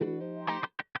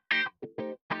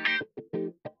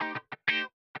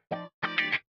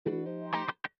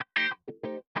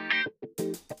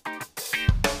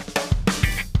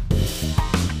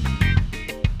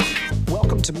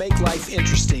Welcome to Make Life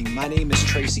Interesting. My name is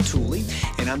Tracy Tooley,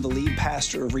 and I'm the lead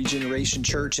pastor of Regeneration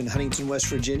Church in Huntington, West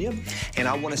Virginia. And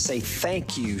I want to say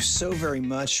thank you so very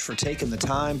much for taking the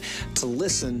time to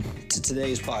listen to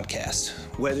today's podcast.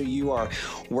 Whether you are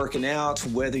working out,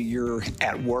 whether you're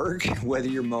at work, whether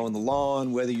you're mowing the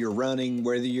lawn, whether you're running,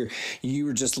 whether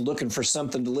you're just looking for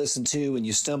something to listen to and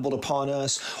you stumbled upon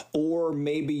us, or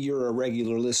maybe you're a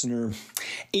regular listener.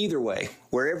 Either way,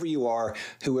 wherever you are,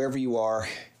 whoever you are,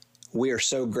 we are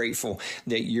so grateful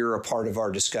that you're a part of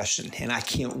our discussion, and I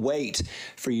can't wait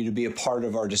for you to be a part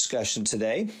of our discussion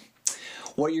today.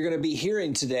 What you're going to be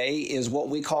hearing today is what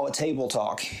we call a table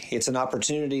talk. It's an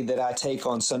opportunity that I take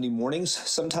on Sunday mornings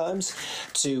sometimes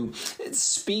to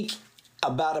speak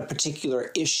about a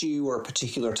particular issue or a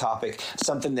particular topic,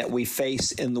 something that we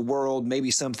face in the world,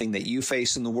 maybe something that you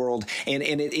face in the world. And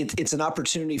it's an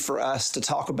opportunity for us to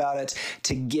talk about it,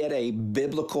 to get a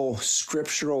biblical,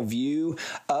 scriptural view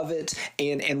of it,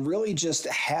 and really just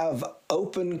have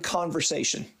open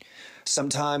conversation.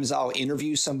 Sometimes I'll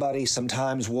interview somebody.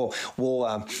 Sometimes we'll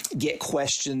get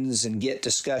questions and get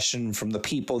discussion from the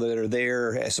people that are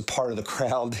there as a part of the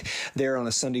crowd there on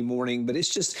a Sunday morning. But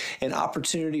it's just an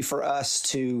opportunity for us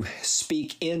to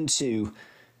speak into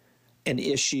an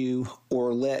issue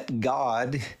or let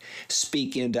God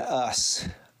speak into us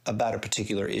about a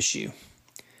particular issue.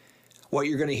 What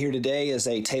you're going to hear today is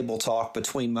a table talk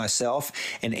between myself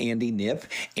and Andy Knipp.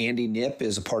 Andy Knipp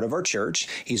is a part of our church.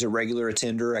 He's a regular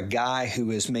attender, a guy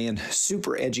who is,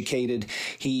 super educated.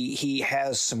 He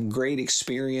has some great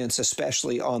experience,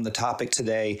 especially on the topic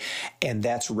today, and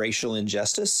that's racial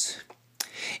injustice.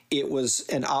 It was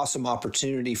an awesome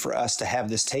opportunity for us to have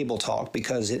this table talk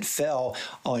because it fell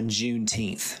on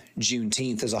Juneteenth.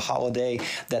 Juneteenth is a holiday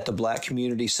that the Black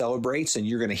community celebrates, and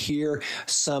you're going to hear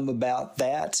some about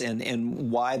that and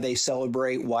why they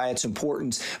celebrate, why it's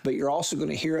important. But you're also going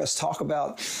to hear us talk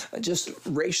about just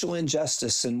racial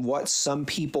injustice and what some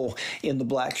people in the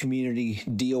Black community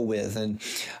deal with. And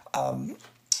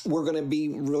we're going to be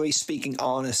really speaking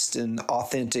honest and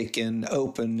authentic and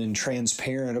open and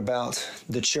transparent about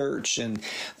the church and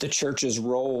the church's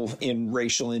role in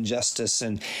racial injustice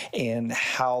and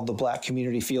how the Black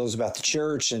community feels about the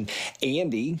church. And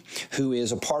Andy, who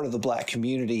is a part of the Black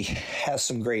community, has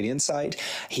some great insight.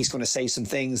 He's going to say some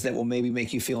things that will maybe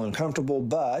make you feel uncomfortable,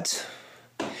 but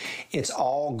it's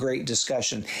all great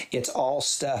discussion. It's all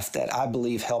stuff that I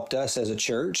believe helped us as a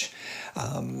church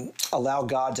allow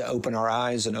God to open our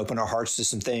eyes and open our hearts to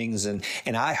some things. And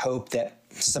I hope that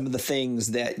some of the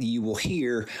things that you will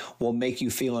hear will make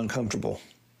you feel uncomfortable,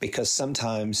 because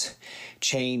sometimes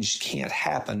change can't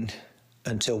happen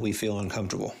until we feel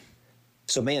uncomfortable.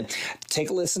 So,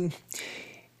 take a listen.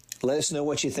 Let us know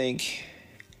what you think.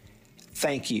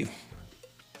 Thank you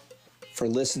for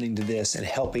listening to this and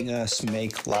helping us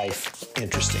make life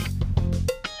interesting.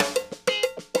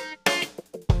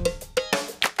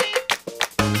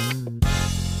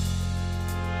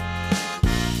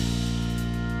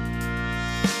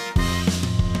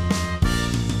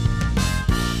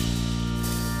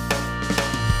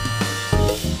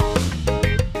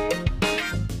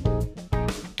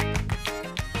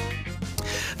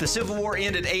 The Civil War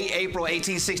ended April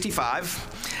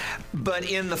 1865.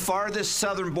 But in the farthest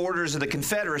southern borders of the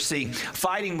Confederacy,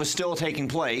 fighting was still taking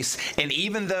place. And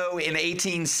even though in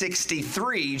January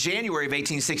of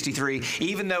 1863,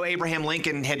 even though Abraham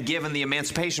Lincoln had given the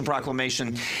Emancipation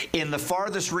Proclamation, in the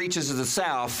farthest reaches of the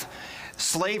South,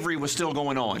 slavery was still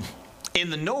going on. In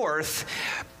the North,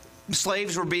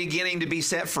 slaves were beginning to be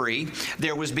set free.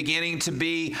 There was beginning to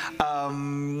be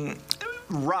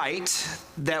right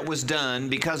that was done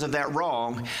because of that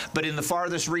wrong, but in the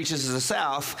farthest reaches of the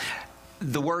South,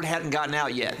 the word hadn't gotten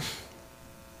out yet.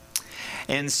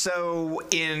 And so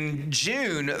in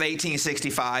June of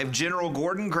 1865, General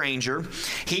Gordon Granger,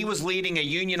 he was leading a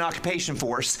Union occupation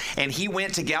force, and he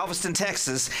went to Galveston,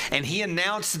 Texas, and he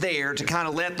announced there to kind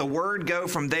of let the word go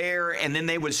from there, and then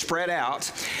they would spread out.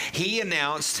 He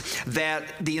announced that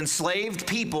the enslaved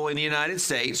people in the United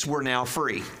States were now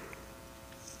free.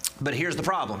 But here's the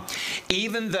problem.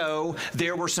 Even though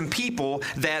there were some people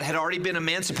that had already been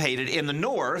emancipated in the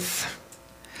North,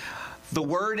 the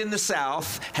word in the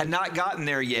South had not gotten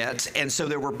there yet, and so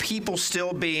there were people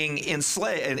still being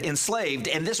enslaved,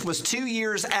 and this was 2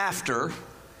 years after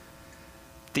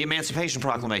the Emancipation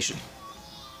Proclamation.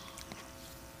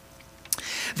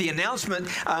 The announcement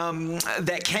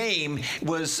that came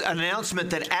was an announcement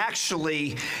that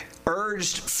actually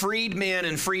urged freed men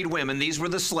and freed women, these were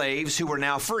the slaves who were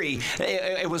now free,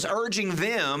 it was urging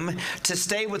them to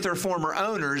stay with their former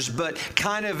owners, but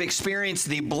kind of experience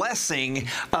the blessing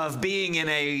of being in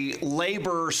a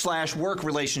labor/work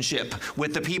relationship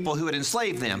with the people who had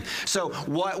enslaved them. So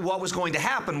what was going to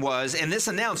happen was, in this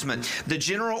announcement, the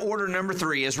General Order Number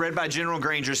 3, as read by General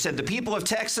Granger, said, the people of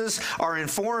Texas are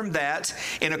informed that,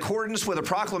 in accordance with a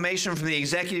proclamation from the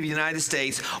Executive of the United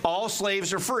States, all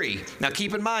slaves are free. Now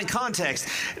keep in mind context,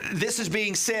 this is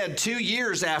being said 2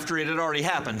 years after it had already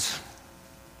happened.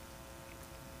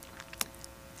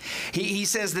 He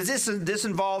says that this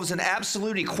involves an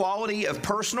absolute equality of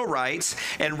personal rights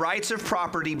and rights of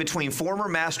property between former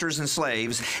masters and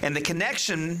slaves, and the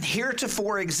connection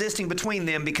heretofore existing between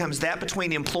them becomes that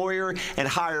between employer and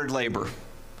hired labor.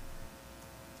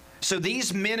 So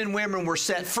these men and women were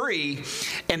set free,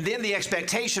 and then the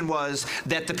expectation was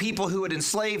that the people who had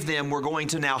enslaved them were going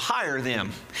to now hire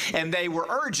them. And they were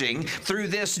urging, through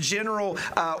this general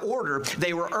order,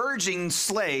 they were urging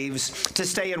slaves to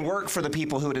stay and work for the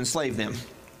people who had enslaved them.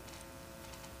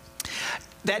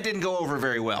 That didn't go over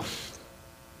very well,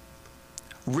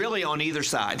 really, on either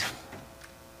side.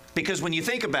 Because when you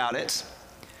think about it,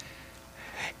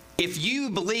 if you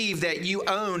believe that you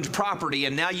owned property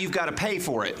and now you've got to pay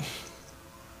for it,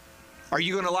 are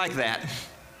you going to like that?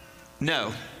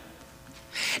 No.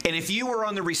 And if you were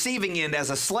on the receiving end as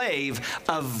a slave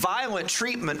of violent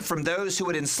treatment from those who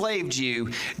had enslaved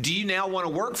you, do you now want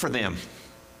to work for them?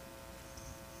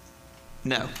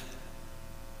 No.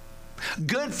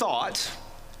 Good thought,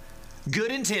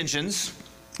 good intentions,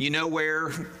 you know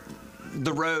where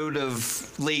the road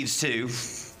leads to.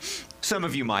 Some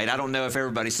of you might. I don't know if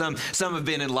everybody. Some have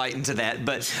been enlightened to that.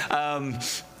 But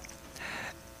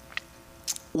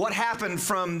what happened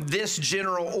from this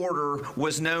general order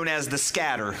was known as the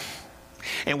scatter.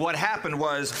 And what happened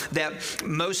was that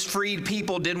most freed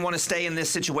people didn't want to stay in this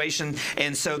situation,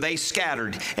 and so they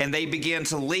scattered, and they began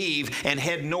to leave and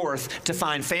head north to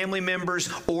find family members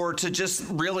or to just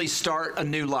really start a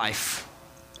new life,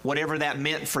 whatever that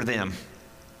meant for them.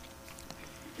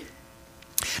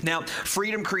 Now,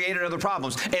 freedom created other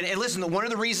problems. And listen, one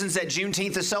of the reasons that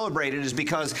Juneteenth is celebrated is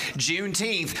because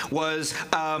Juneteenth was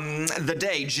the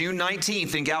day, June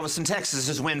 19th in Galveston, Texas,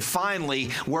 is when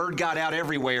finally word got out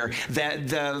everywhere that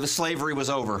the slavery was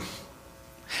over.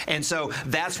 And so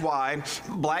that's why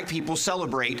black people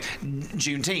celebrate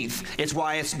Juneteenth. It's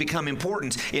why it's become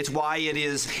important. It's why it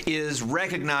is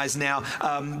recognized now.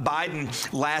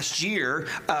 Biden last year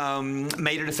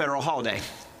made it a federal holiday.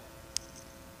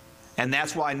 And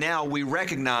that's why now we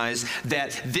recognize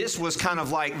that this was kind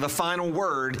of like the final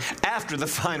word after the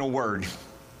final word.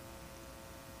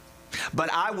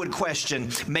 But I would question,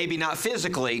 maybe not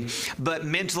physically, but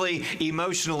mentally,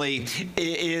 emotionally,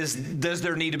 does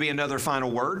there need to be another final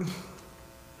word?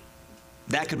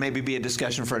 That could maybe be a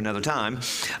discussion for another time.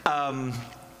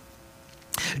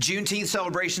 Juneteenth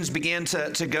celebrations began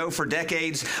to go for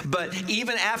decades, but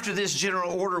even after this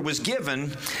general order was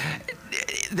given,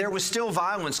 there was still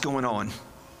violence going on.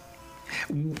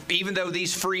 Even though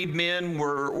these freed men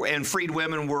and freed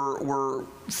women were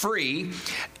free,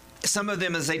 some of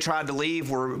them, as they tried to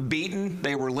leave, were beaten,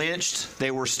 they were lynched,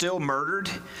 they were still murdered.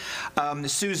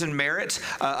 Susan Merritt,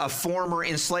 a former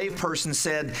enslaved person,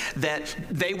 said that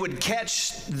they would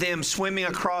catch them swimming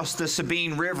across the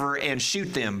Sabine River and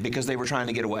shoot them because they were trying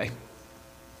to get away.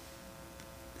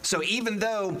 So even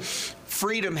though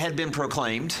freedom had been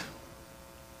proclaimed,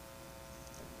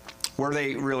 were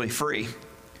they really free?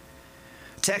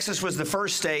 Texas was the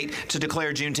first state to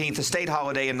declare Juneteenth a state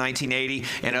holiday in 1980,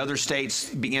 and other states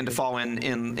began to fall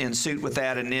in suit with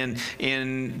that. And then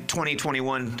in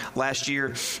 2021, last year,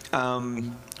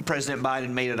 President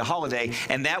Biden made it a holiday,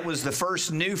 and that was the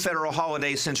first new federal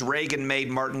holiday since Reagan made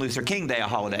Martin Luther King Day a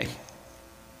holiday.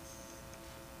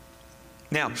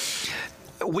 Now,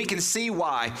 we can see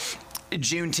why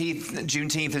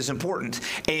Juneteenth is important.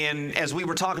 And as we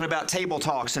were talking about table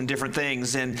talks and different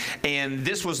things, and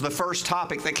this was the first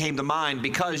topic that came to mind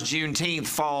because Juneteenth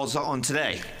falls on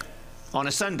today, on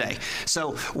a Sunday.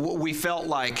 So we felt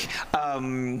like,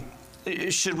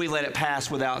 should we let it pass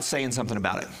without saying something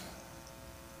about it?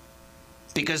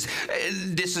 Because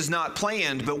this is not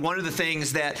planned, but one of the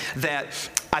things that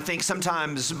I think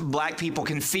sometimes black people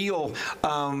can feel,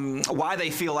 why they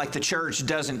feel like the church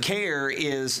doesn't care,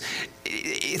 is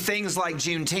things like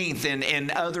Juneteenth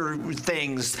and other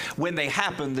things, when they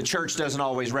happen, the church doesn't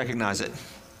always recognize it.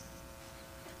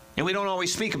 And we don't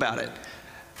always speak about it.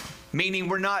 Meaning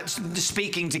we're not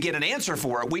speaking to get an answer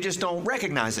for it, we just don't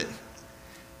recognize it.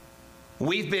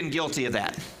 We've been guilty of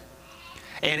that.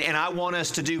 And I want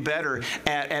us to do better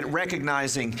at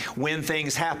recognizing when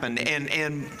things happen.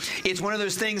 And it's one of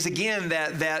those things, again,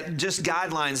 that just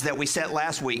guidelines that we set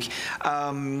last week.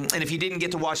 And if you didn't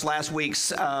get to watch last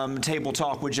week's table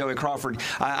talk with Joey Crawford,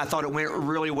 I thought it went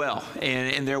really well.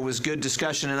 And there was good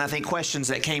discussion and I think questions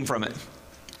that came from it.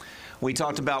 We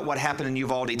talked about what happened in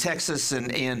Uvalde, Texas,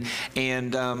 and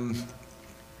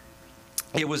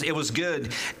it was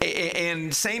good.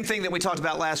 And same thing that we talked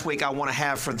about last week, I want to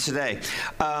have for today.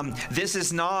 This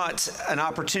is not an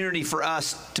opportunity for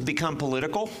us to become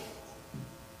political.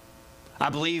 I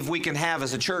believe we can have,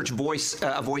 as a church, a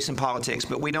voice in politics,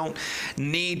 but we don't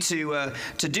need to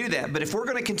do that. But if we're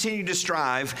going to continue to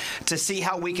strive to see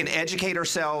how we can educate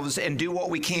ourselves and do what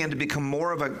we can to become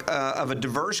more of a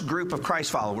diverse group of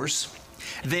Christ followers,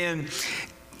 then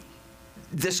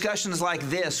discussions like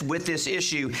this with this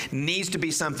issue needs to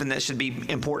be something that should be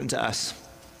important to us.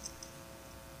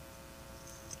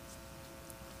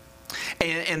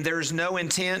 And there's no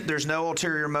intent, there's no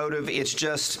ulterior motive. It's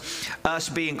just us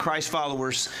being Christ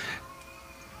followers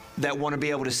that want to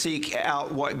be able to seek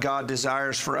out what God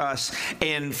desires for us.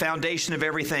 And foundation of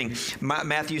everything,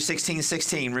 Matthew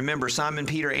 16:16. Remember, Simon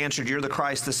Peter answered, "You're the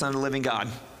Christ, the Son of the living God."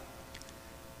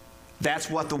 That's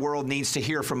what the world needs to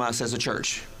hear from us as a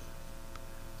church.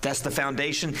 That's the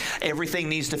foundation. Everything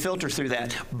needs to filter through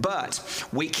that. But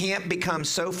we can't become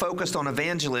so focused on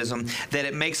evangelism that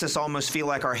it makes us almost feel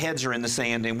like our heads are in the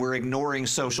sand and we're ignoring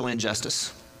social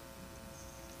injustice.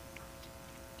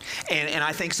 And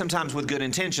I think sometimes with good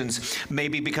intentions,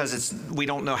 maybe because we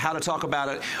don't know how to talk about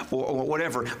it or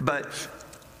whatever, but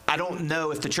I don't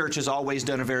know if the church has always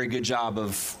done a very good job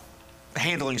of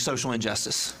handling social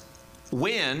injustice.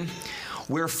 When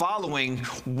we're following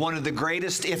one of the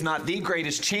greatest, if not the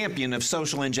greatest champion of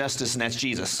social injustice, and that's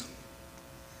Jesus.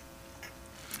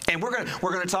 And we're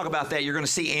going to talk about that. You're going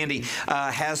to see Andy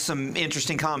has some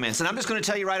interesting comments. And I'm just going to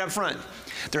tell you right up front,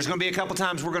 there's going to be a couple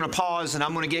times we're going to pause and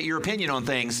I'm going to get your opinion on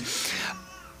things.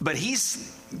 But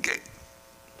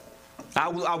I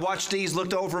watched these,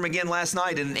 looked over him again last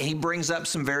night, and he brings up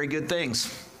some very good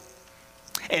things.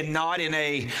 And not in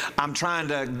a, I'm trying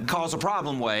to cause a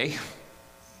problem way.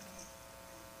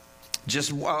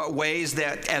 Just ways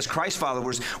that, as Christ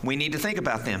followers, we need to think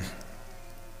about them.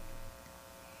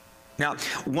 Now,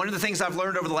 one of the things I've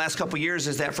learned over the last couple of years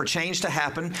is that for change to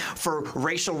happen, for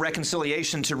racial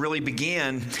reconciliation to really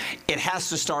begin, it has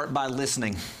to start by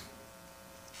listening.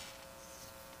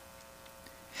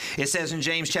 It says in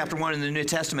James chapter 1 in the New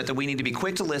Testament that we need to be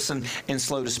quick to listen and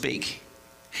slow to speak.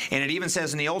 And it even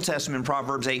says in the Old Testament in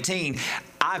Proverbs 18,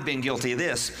 I've been guilty of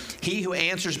this. He who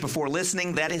answers before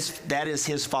listening, that is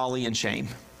his folly and shame.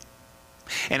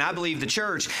 And I believe the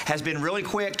church has been really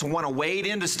quick to want to wade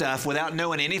into stuff without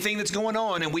knowing anything that's going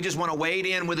on, and we just want to wade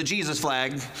in with a Jesus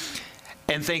flag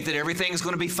and think that everything's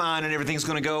going to be fine and everything's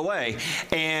going to go away.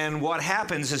 And what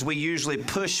happens is we usually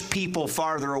push people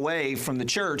farther away from the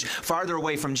church, farther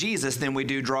away from Jesus than we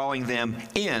do drawing them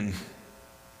in.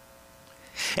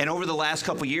 And over the last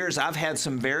couple of years, I've had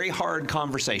some very hard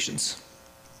conversations.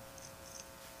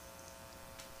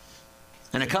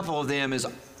 And a couple of them is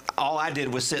all I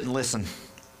did was sit and listen.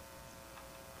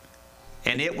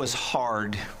 And it was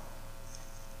hard.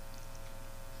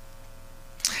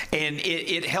 And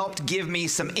it helped give me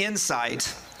some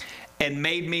insight and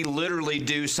made me literally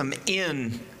do some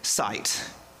insight.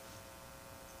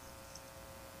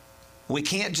 We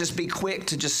can't just be quick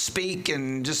to just speak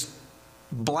and just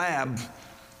blab.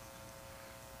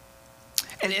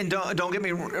 And don't get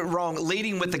me wrong,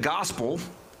 leading with the gospel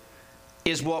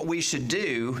is what we should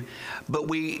do, but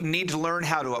we need to learn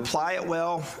how to apply it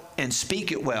well and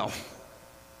speak it well.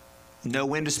 Know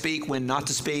when to speak, when not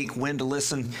to speak, when to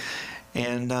listen.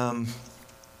 And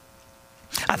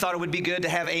I thought it would be good to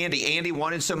have Andy. Andy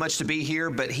wanted so much to be here,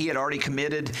 but he had already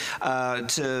committed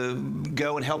to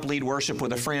go and help lead worship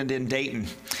with a friend in Dayton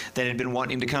that had been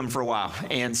wanting to come for a while.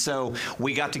 And so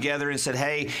we got together and said,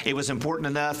 hey, it was important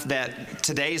enough that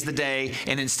today's the day,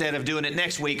 and instead of doing it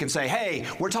next week and say, hey,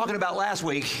 we're talking about last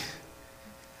week,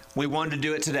 we wanted to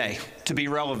do it today to be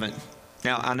relevant.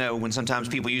 Now, I know when sometimes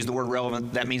people use the word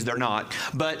relevant, that means they're not.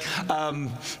 But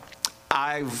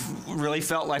I've really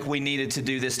felt like we needed to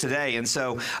do this today. And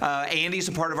so Andy's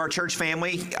a part of our church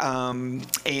family.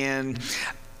 And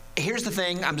here's the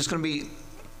thing, I'm just going to be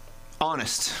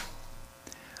honest.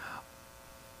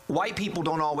 White people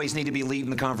don't always need to be leading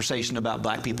the conversation about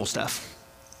black people stuff.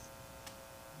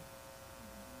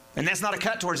 And that's not a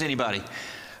cut towards anybody.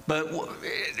 But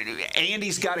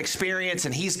Andy's got experience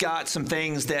and he's got some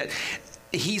things that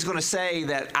he's going to say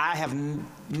that I have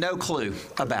no clue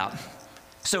about.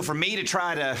 So for me to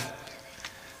try to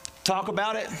talk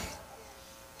about it,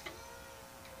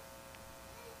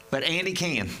 but Andy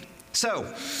can.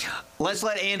 So let's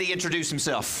let Andy introduce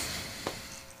himself.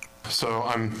 So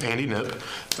I'm Andy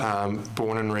Knipp,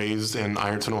 born and raised in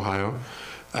Ironton, Ohio.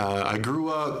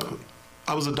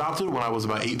 I was adopted when I was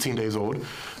about 18 days old.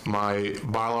 My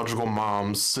biological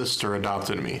mom's sister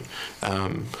adopted me.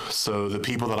 So the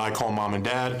people that I call mom and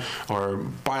dad are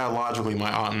biologically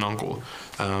my aunt and uncle.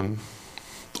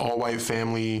 All white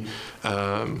family.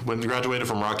 Graduated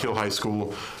from Rock Hill High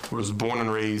School. Was born and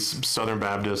raised Southern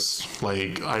Baptist.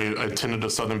 Like I attended a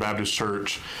Southern Baptist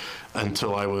church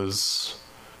until I was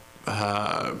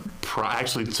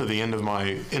actually to the end of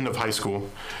high school.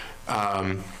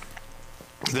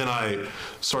 Then I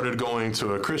started going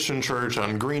to a Christian church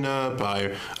on Greenup.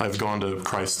 I've gone to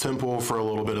Christ Temple for a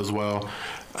little bit as well.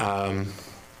 And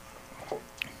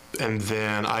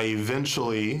then I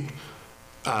eventually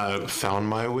found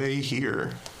my way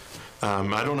here.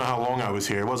 I don't know how long I was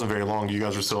here. It wasn't very long. You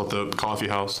guys were still at the coffee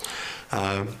house.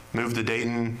 Moved to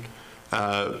Dayton.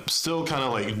 Still kind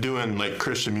of like doing like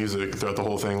Christian music throughout the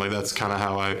whole thing. Like that's kind of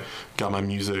how I got my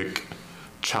music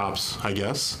chops, I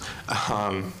guess.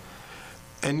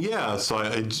 And yeah, so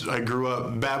I grew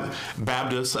up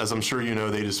Baptist, as I'm sure you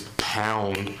know, they just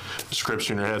pound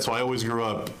scripture in your head. So I always grew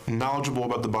up knowledgeable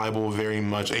about the Bible, very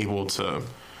much able to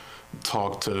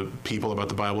talk to people about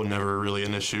the Bible, never really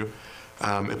an issue.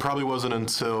 It probably wasn't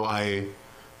until I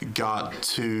got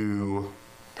to,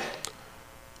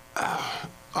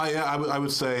 I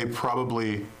would say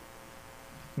probably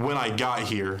when I got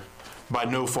here, by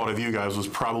no fault of you guys, was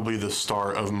probably the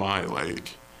start of my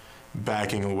like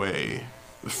backing away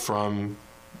from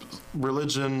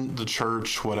religion, the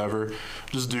church, whatever,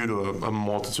 just due to a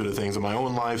multitude of things in my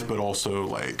own life, but also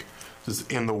like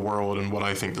just in the world and what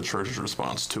I think the church's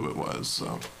response to it was.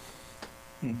 So,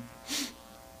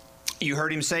 You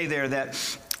heard him say there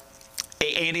that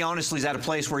Andy honestly is at a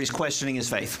place where he's questioning his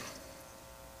faith.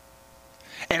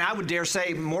 And I would dare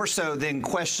say more so than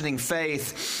questioning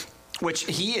faith, which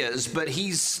he is, but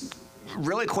he's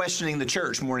really questioning the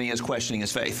church more than he is questioning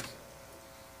his faith.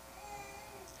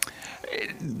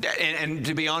 And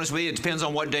to be honest with you, it depends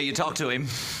on what day you talk to him.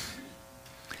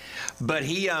 But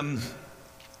he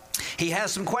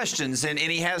has some questions, and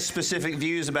he has specific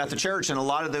views about the church, and a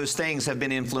lot of those things have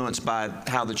been influenced by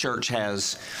how the church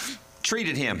has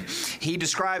treated him. He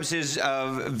describes his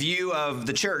view of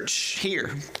the church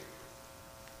here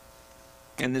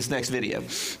in this next video.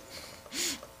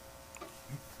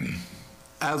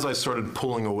 As I started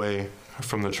pulling away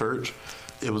from the church,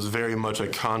 it was very much a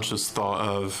conscious thought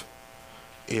of,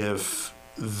 if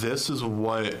this is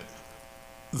what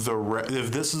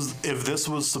if this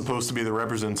was supposed to be the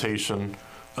representation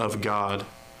of God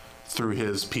through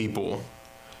his people,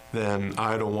 then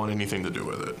I don't want anything to do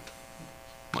with it,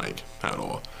 like at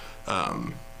all.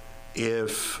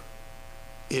 If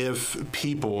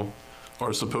people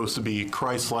are supposed to be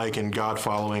Christ-like and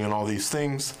God-following and all these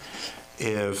things,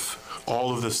 if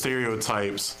all of the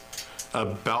stereotypes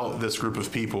about this group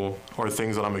of people are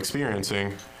things that I'm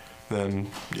experiencing,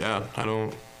 then yeah,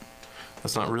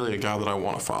 that's not really a God that I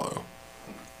want to follow.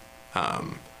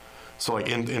 So like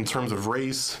in terms of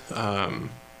race,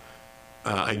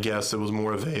 I guess it was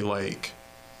more of a like,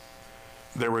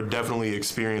 there were definitely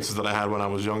experiences that I had when I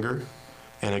was younger,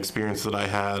 and experiences that I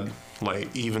had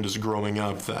like even just growing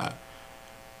up, that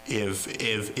if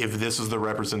this is the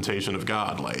representation of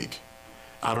God, like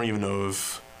I don't even know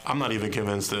if, I'm not even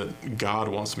convinced that God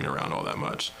wants me around all that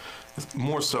much.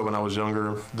 More so when I was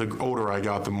younger. The older I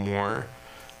got, the more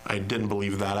I didn't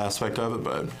believe that aspect of it,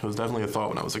 but it was definitely a thought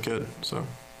when I was a kid. So,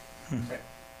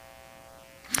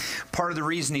 Part of the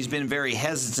reason he's been very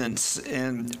hesitant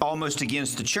and almost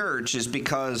against the church is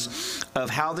because of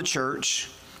how the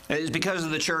church, because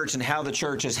of the church and how the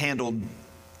church has handled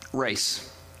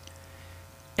race.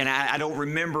 And I don't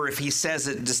remember if he says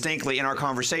it distinctly in our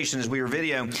conversation as we were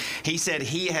videoing. He said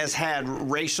he has had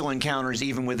racial encounters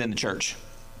even within the church.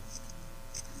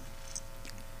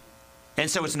 And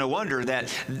so it's no wonder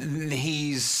that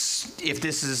if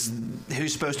this is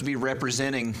who's supposed to be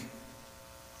representing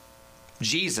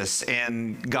Jesus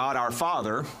and God our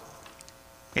Father,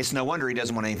 it's no wonder he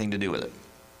doesn't want anything to do with it.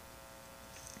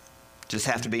 Just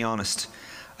have to be honest.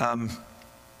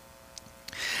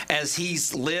 As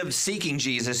he's lived seeking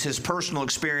Jesus, his personal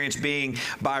experience being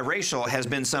biracial has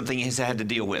been something he's had to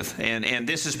deal with. And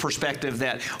this is perspective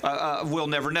that we'll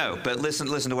never know. But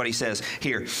listen to what he says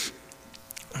here.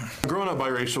 Growing up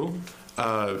biracial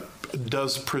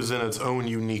does present its own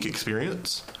unique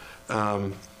experience.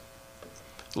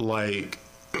 Like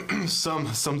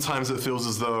sometimes it feels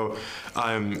as though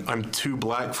I'm too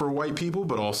black for white people,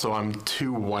 but also I'm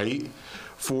too white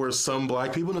for some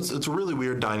black people. And it's a really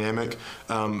weird dynamic.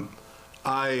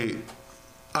 I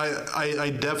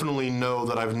definitely know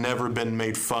that I've never been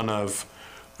made fun of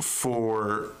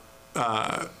for.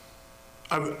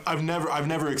 I've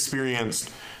never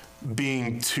experienced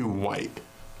being too white.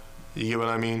 You get what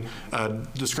I mean?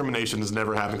 Discrimination has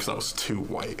never happened because I was too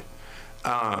white.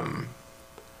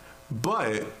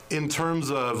 But in terms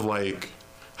of like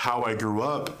how I grew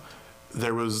up,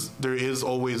 there was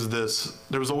always this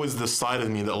side of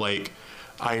me that like,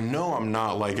 I know I'm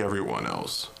not like everyone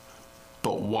else,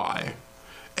 but why?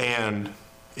 And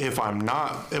if I'm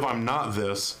not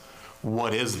this,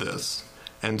 what is this?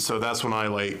 And so that's when I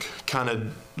like kind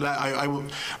of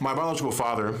my biological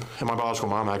father and my biological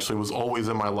mom actually was always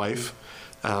in my life.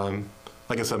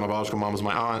 Like I said, my biological mom was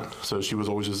my aunt, so she was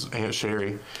always just Aunt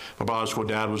Sherry. My biological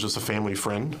dad was just a family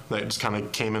friend that just kind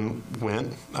of came and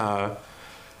went.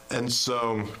 And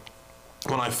so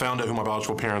when I found out who my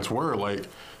biological parents were, like,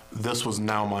 this was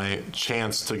now my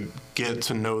chance to get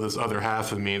to know this other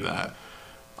half of me that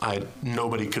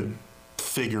nobody could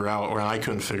figure out, or I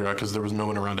couldn't figure out because there was no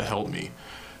one around to help me.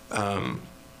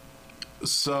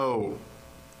 So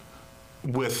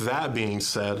with that being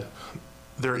said,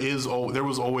 there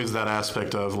was always that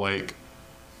aspect of like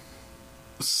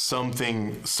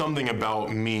something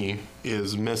about me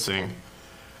is missing,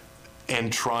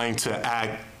 and trying to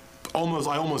I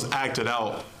almost acted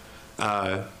out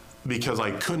because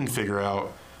I couldn't figure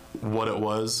out what it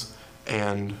was,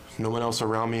 and no one else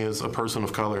around me is a person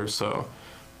of color, so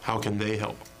how can they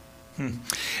help?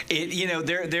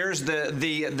 There's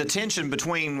the tension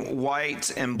between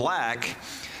white and black,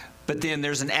 but then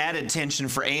there's an added tension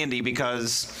for Andy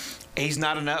because he's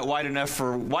not white enough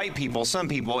for white people, some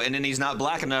people, and then he's not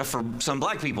black enough for some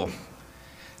black people.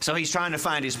 So he's trying to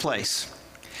find his place.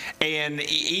 And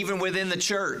even within the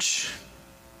church,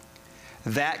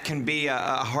 that can be a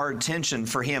hard tension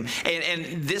for him.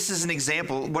 And this is an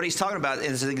example. What he's talking about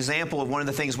is an example of one of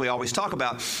the things we always talk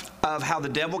about, of how the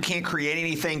devil can't create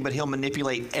anything, but he'll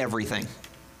manipulate everything.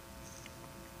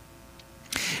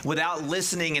 Without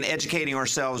listening and educating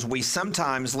ourselves, we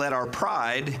sometimes let our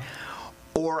pride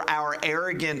or our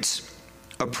arrogant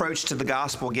approach to the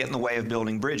gospel get in the way of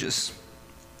building bridges.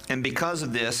 And because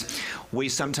of this, we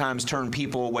sometimes turn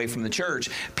people away from the church.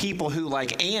 People who,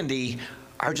 like Andy,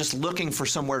 are just looking for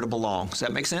somewhere to belong. Does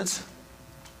that make sense?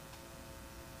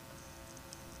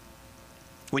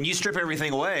 When you strip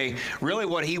everything away, really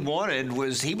what he wanted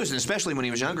was, especially when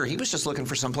he was younger, he was just looking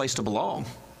for some place to belong.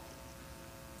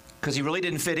 Because he really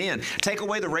didn't fit in. Take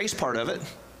away the race part of it.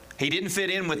 He didn't fit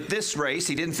in with this race.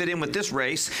 He didn't fit in with this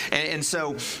race. And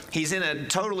so he's in a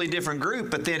totally different group,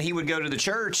 but then he would go to the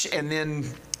church and then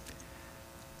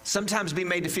sometimes be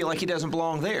made to feel like he doesn't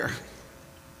belong there.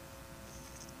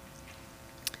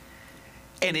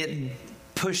 And it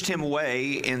pushed him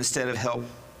away instead of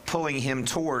pulling him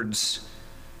towards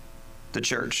the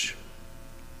church.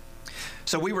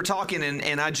 So we were talking,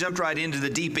 and I jumped right into the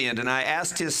deep end, and I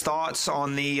asked his thoughts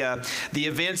on the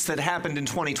events that happened in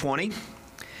 2020.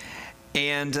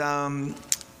 And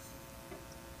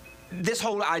this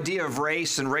whole idea of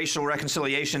race and racial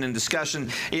reconciliation and discussion,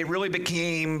 it really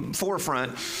became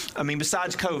forefront. I mean,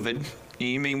 besides COVID,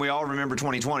 we all remember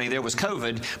 2020, there was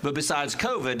COVID, but besides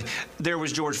COVID, there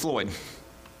was George Floyd.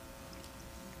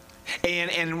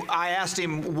 And I asked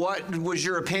him, what was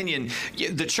your opinion,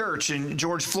 the church and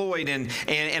George Floyd, and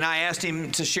I asked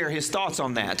him to share his thoughts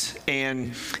on that.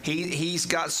 And he's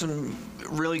got some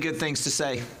really good things to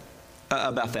say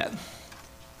about that.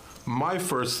 My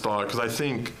first thought, because I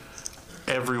think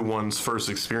everyone's first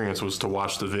experience was to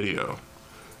watch the video.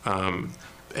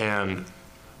 And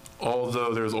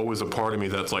although there's always a part of me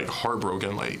that's like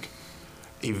heartbroken, like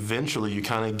eventually you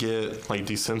kind of get like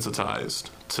desensitized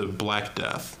to Black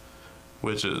Death,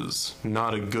 which is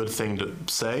not a good thing to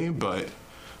say, but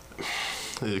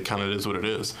it kind of is what it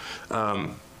is.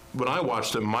 When I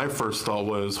watched it, my first thought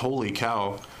was, holy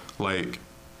cow, like,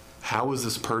 how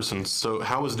is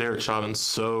Derek Chauvin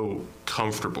so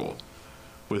comfortable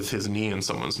with his knee in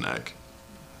someone's neck?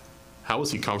 How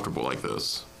is he comfortable like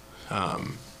this?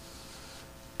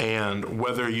 And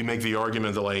whether you make the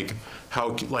argument that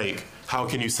how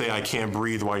can you say I can't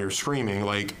breathe while you're screaming?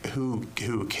 Like, who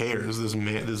cares?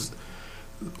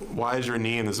 Why is your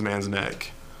knee in this man's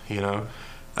neck? You know,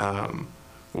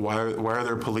 why are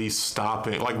there police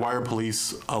stopping? Like, why are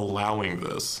police allowing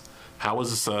this? How is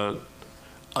this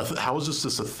how is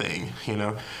this a thing? You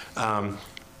know, and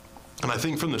I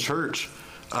think from the church,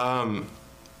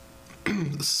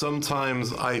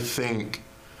 sometimes I think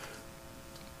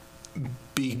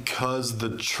because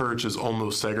the church is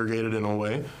almost segregated in a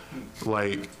way,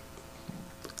 like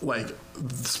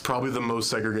it's probably the most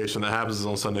segregation that happens is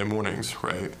on Sunday mornings,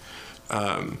 right?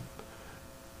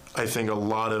 I think a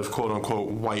lot of quote unquote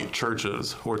white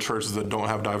churches or churches that don't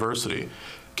have diversity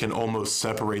can almost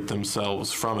separate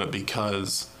themselves from it,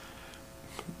 because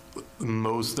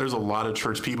there's a lot of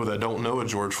church people that don't know a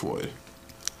George Floyd.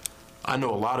 I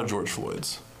know a lot of George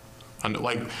Floyds. And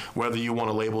like, whether you want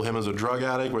to label him as a drug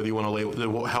addict, whether you want to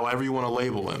label, however you want to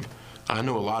label him, I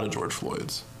know a lot of George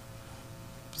Floyds.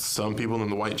 Some people in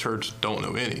the white church don't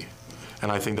know any.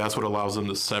 And I think that's what allows them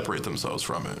to separate themselves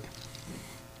from it.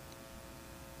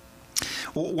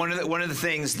 Well, one of the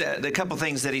things that, the couple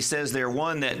things that he says there,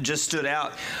 one that just stood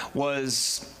out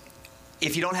was,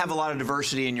 if you don't have a lot of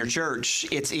diversity in your church,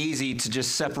 it's easy to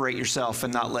just separate yourself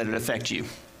and not let it affect you.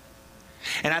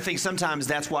 And I think sometimes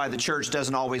that's why the church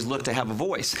doesn't always look to have a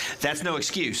voice. That's no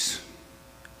excuse.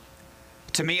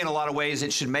 To me, in a lot of ways,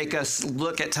 it should make us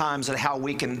look at times at how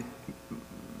we can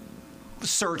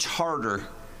search harder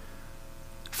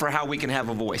for how we can have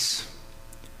a voice.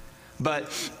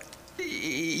 But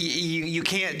you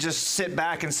can't just sit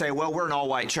back and say, well, we're an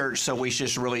all-white church, so we should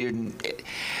just really...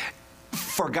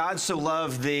 For God so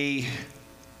loved the...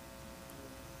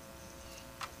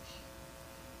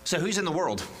 So who's in the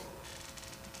world?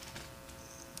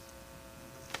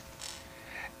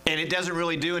 And it doesn't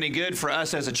really do any good for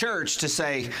us as a church to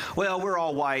say, well, we're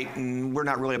all white and we're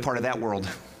not really a part of that world.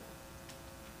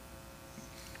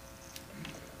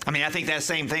 I mean, I think that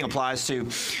same thing applies to,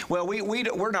 well,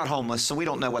 we're not homeless, so we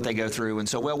don't know what they go through. And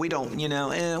so, well, we don't,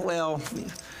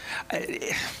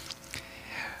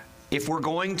 if we're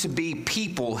going to be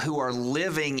people who are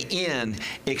living in,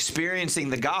 experiencing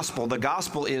the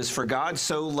gospel is, for God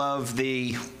so loved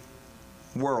the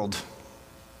world.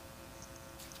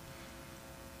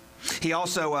 He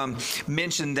also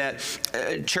mentioned that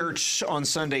church on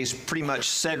Sunday is pretty much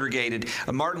segregated.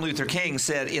 Martin Luther King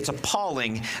said it's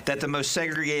appalling that the most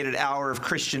segregated hour of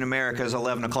Christian America is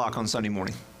 11 o'clock on Sunday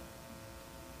morning.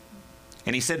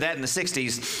 And he said that in the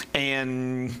 60s,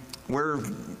 and we're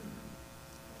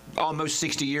almost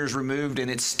 60 years removed,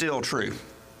 and it's still true.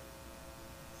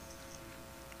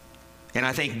 And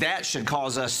I think that should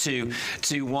cause us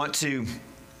to want to...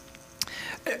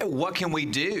 What can we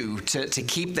do to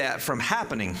keep that from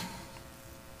happening?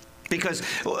 Because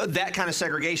that kind of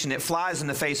segregation, it flies in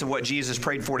the face of what Jesus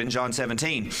prayed for in John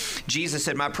 17. Jesus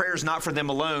said, my prayer is not for them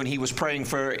alone. He was praying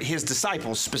for his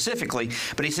disciples specifically.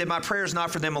 But he said, my prayer is not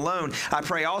for them alone. I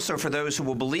pray also for those who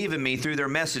will believe in me through their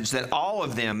message, that all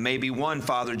of them may be one,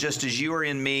 Father, just as you are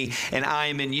in me and I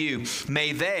am in you.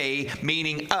 May they,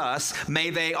 meaning us, may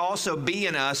they also be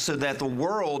in us, so that the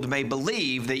world may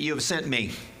believe that you have sent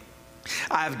me.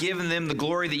 I have given them the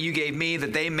glory that you gave me,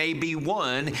 that they may be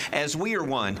one as we are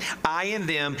one. I and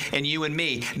them and you and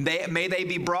me. May they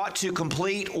be brought to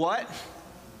complete what?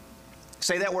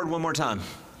 Say that word one more time.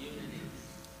 Unity.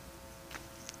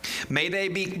 May they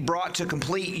be brought to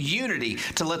complete unity,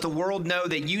 to let the world know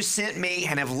that you sent me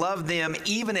and have loved them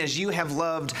even as you have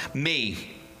loved me.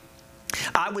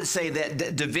 I would say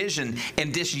that division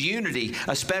and disunity,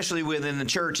 especially within the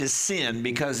church, is sin,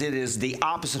 because it is the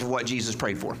opposite of what Jesus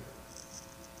prayed for.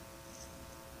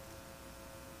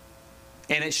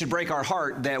 And it should break our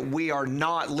heart that we are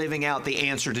not living out the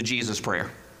answer to Jesus'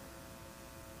 prayer.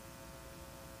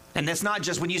 And that's not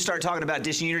just, when you start talking about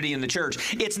disunity in the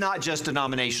church, it's not just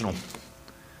denominational.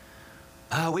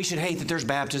 We should hate that there's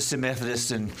Baptists and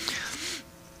Methodists, and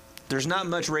there's not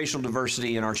much racial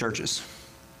diversity in our churches.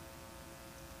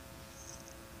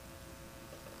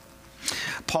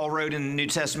 Paul wrote in the New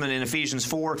Testament in Ephesians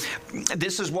 4,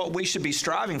 this is what we should be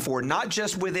striving for, not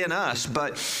just within us,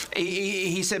 but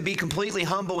he said, be completely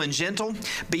humble and gentle,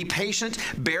 be patient,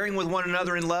 bearing with one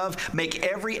another in love, make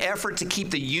every effort to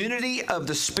keep the unity of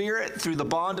the Spirit through the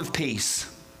bond of peace.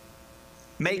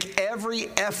 Make every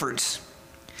effort.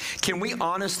 Can we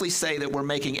honestly say that we're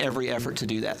making every effort to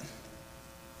do that?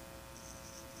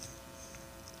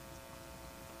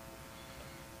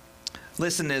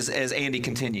 Listen as Andy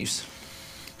continues.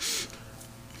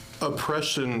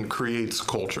 Oppression creates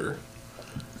culture.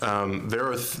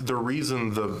 The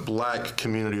reason the black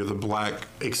community or the black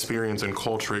experience and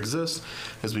culture exists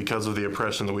is because of the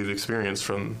oppression that we've experienced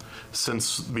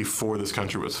since before this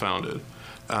country was founded.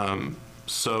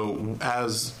 So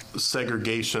as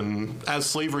segregation, as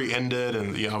slavery ended, and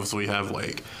obviously we have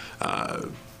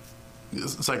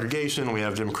segregation, we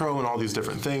have Jim Crow and all these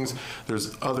different things, there's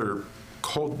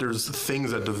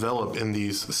things that develop in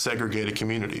these segregated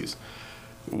communities.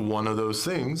 One of those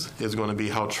things is going to be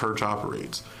how church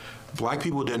operates. Black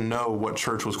people didn't know what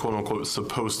church was quote unquote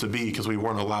supposed to be because we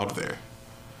weren't allowed there.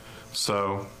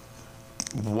 So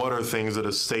what are things that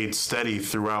have stayed steady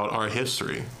throughout our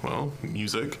history? Well,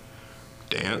 music,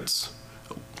 dance,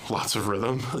 lots of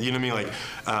rhythm, you know what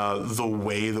I mean? The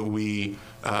way that we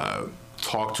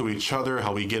talk to each other,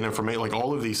 how we get information. Like,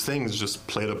 all of these things just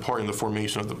played a part in the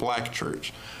formation of the Black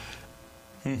church.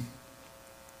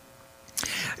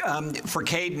 For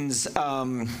Caden's,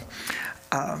 I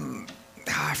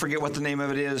forget what the name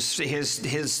of it is,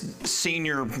 his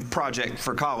senior project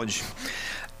for college,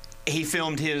 he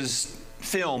filmed his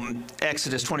film,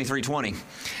 Exodus 23:20.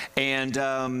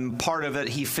 And part of it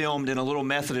he filmed in a little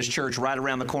Methodist church right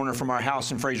around the corner from our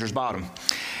house in Fraser's Bottom.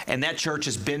 And that church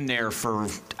has been there for,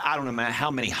 I don't know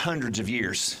how many hundreds of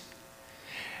years.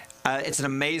 It's an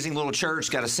amazing little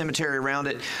church, got a cemetery around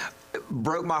it.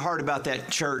 Broke my heart about that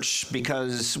church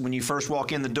because when you first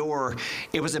walk in the door,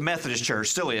 it was a Methodist church,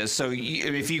 still is. So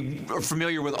if you are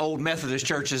familiar with old Methodist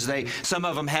churches, some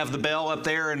of them have the bell up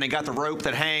there and they got the rope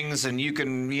that hangs, and you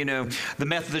can, the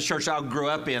Methodist church I grew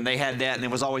up in, they had that, and it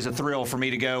was always a thrill for me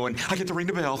to go and I get to ring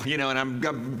the bell, and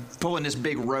I'm pulling this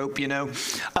big rope,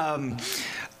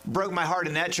 Broke my heart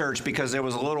in that church because there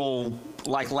was a little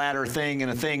ladder thing and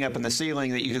a thing up in the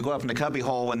ceiling that you could go up in the cubby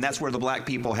hole, and that's where the black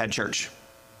people had church.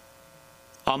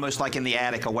 Almost like in the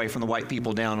attic away from the white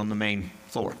people down on the main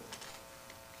floor.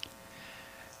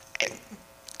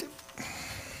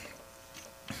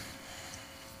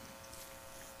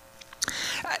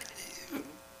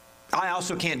 I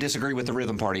also can't disagree with the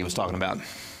rhythm part he was talking about.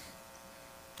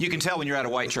 You can tell when you're at a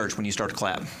white church when you start to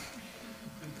clap.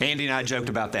 Andy and I joked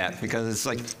about that because it's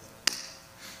like,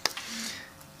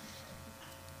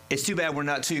 it's too bad we're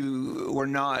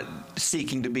not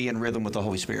seeking to be in rhythm with the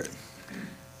Holy Spirit.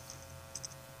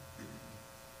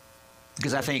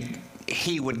 Because I think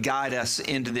he would guide us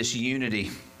into this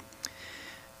unity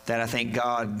that I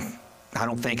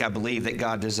believe that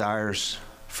God desires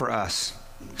for us.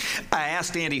 I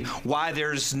asked Andy why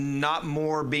there's not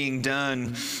more being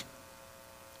done,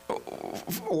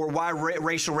 or why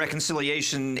racial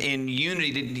reconciliation and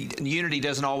unity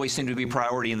doesn't always seem to be a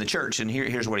priority in the church. And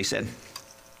here's what he said.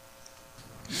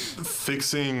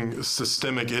 Fixing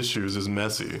systemic issues is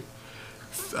messy.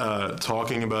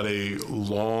 Talking about a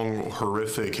long,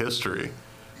 horrific history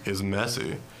is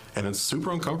messy, and it's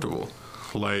super uncomfortable.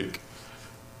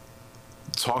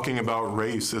 Talking about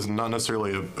race is not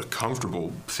necessarily a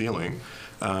comfortable feeling,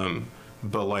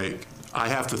 but I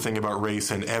have to think about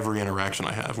race in every interaction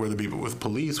I have, whether it be with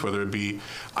police, whether it be,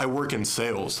 I work in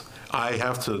sales. I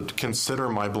have to consider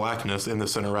my blackness in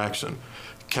this interaction.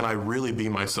 Can I really be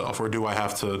myself, or do I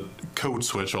have to code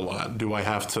switch a lot? Do I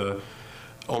have to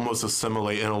almost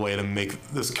assimilate in a way to make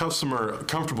this customer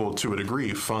comfortable to a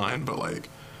degree? Fine, but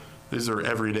these are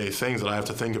everyday things that I have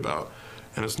to think about,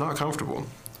 and it's not comfortable.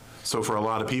 So for a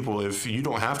lot of people, if you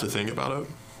don't have to think about it,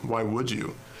 why would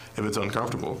you if it's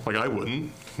uncomfortable? I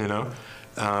wouldn't,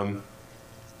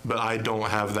 but I don't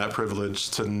have that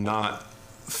privilege to not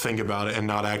think about it and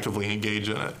not actively engage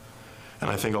in it. And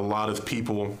I think a lot of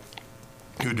people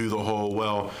who do the whole,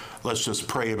 well, let's just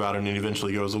pray about it and it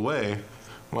eventually goes away.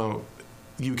 Well,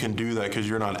 you can do that because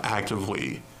you're not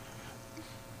actively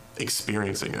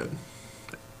experiencing it,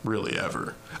 really,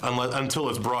 ever, until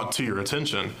it's brought to your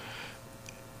attention,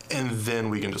 and then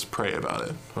we can just pray about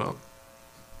it. Well,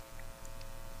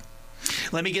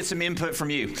 let me get some input from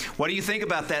you. What do you think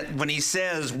about that when he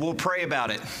says we'll pray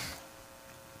about it?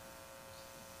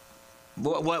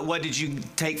 What did you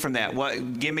take from that?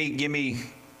 Give me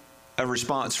a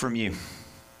response from you.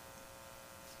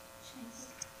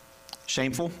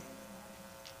 Shameful?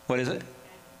 What is it?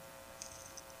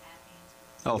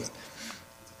 Oh. It's a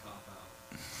cop-out.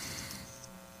 It'd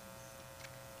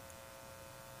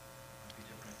be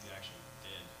different if you actually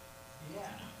did. Yeah.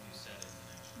 You said it and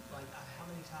actually did. How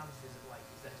many times is it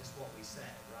is that just what we said,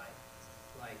 right?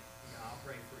 I'll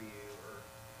pray for you, or,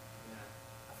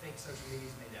 I think social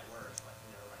media's made that worse.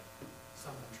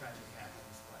 Something tragic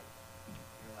happens,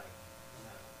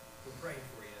 we're praying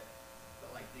for you,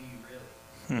 but do you really?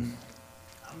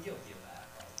 I'm guilty of that,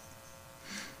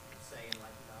 saying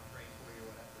I'm praying for you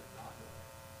or whatever, not doing it.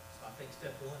 So I think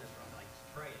step one is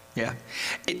praying. Yeah.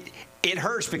 It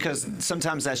hurts because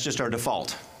sometimes that's just our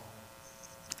default.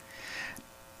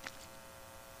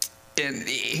 And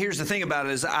here's the thing about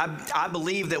it is I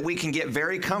believe that we can get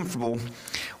very comfortable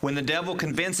when the devil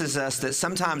convinces us that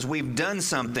sometimes we've done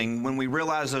something when we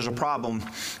realize there's a problem,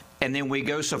 and then we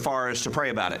go so far as to pray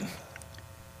about it.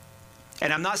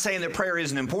 And I'm not saying that prayer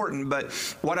isn't important, but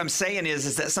what I'm saying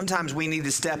is that sometimes we need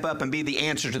to step up and be the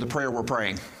answer to the prayer we're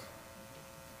praying.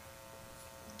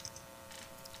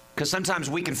 Because sometimes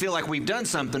we can feel like we've done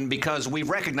something because we've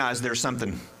recognized there's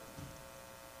something.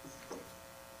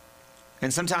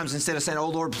 And sometimes instead of saying, oh,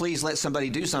 Lord, please let somebody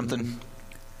do something,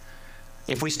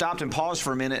 if we stopped and paused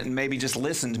for a minute and maybe just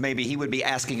listened, maybe he would be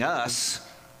asking us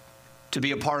to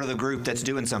be a part of the group that's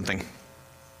doing something.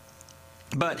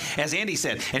 But as Andy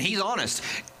said, and he's honest,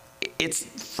 it's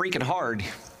freaking hard.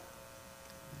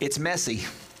 It's messy.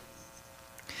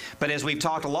 But as we've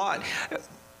talked a lot,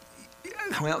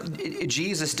 well,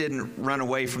 Jesus didn't run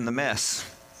away from the mess.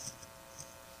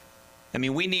 I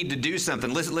mean, we need to do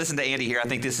something. Listen to Andy here. I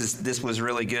think this was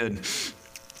really good.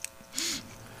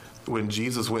 When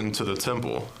Jesus went into the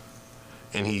temple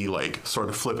and he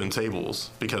started flipping tables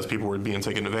because people were being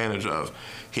taken advantage of,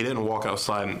 he didn't walk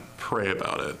outside and pray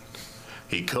about it.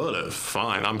 He could have,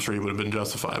 fine. I'm sure he would have been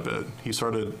justified, but he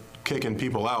started kicking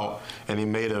people out, and he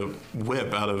made a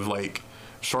whip out of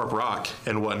sharp rock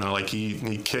and whatnot.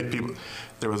 He kicked people.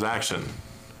 There was action.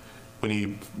 When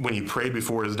he prayed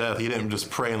before his death, he didn't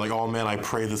just pray and oh man, I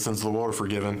pray the sins of the world are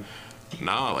forgiven.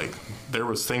 Nah, there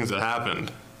was things that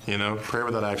happened. Prayer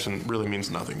without action really means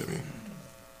nothing to me.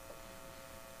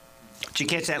 Did you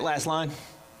catch that last line?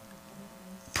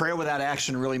 Prayer without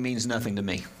action really means nothing to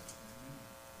me.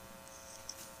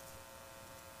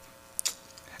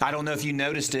 I don't know if you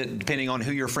noticed it, depending on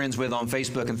who you're friends with on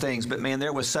Facebook and things, but man,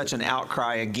 there was such an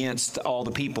outcry against all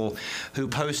the people who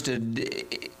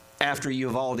posted after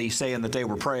Uvalde saying that they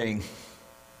were praying.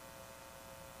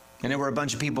 And there were a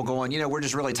bunch of people going, we're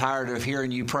just really tired of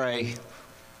hearing you pray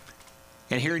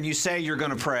and hearing you say you're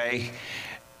going to pray,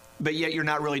 but yet you're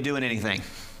not really doing anything.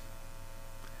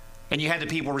 And you had the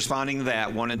people responding to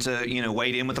that, wanting to,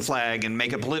 wade in with the flag and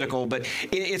make it political, but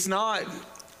it's not,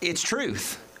 it's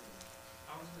truth.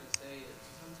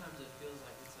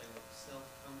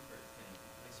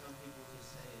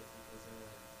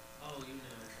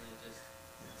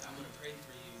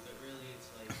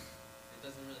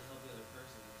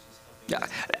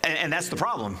 And that's the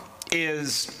problem,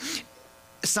 is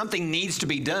something needs to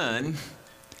be done,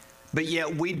 but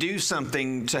yet we do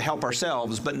something to help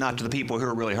ourselves, but not to the people who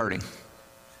are really hurting. It's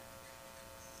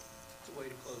a way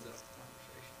to close out the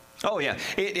conversation. Oh, yeah.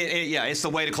 It's the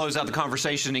way to close out the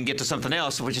conversation and get to something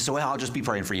else, which is, well, I'll just be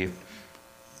praying for you.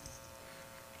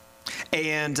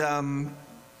 And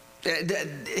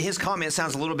his comment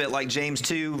sounds a little bit like James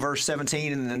 2, verse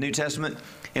 17 in the New Testament.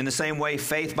 In the same way,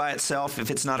 faith by itself, if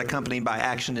it's not accompanied by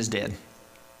action, is dead.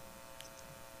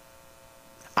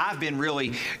 I've been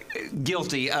really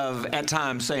guilty of, at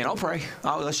times, saying, I'll pray.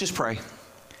 Let's just pray.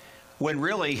 When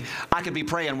really, I could be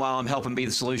praying while I'm helping be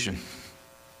the solution.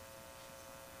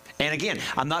 And again,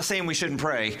 I'm not saying we shouldn't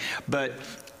pray, but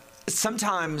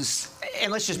sometimes,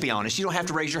 and let's just be honest, you don't have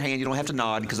to raise your hand, you don't have to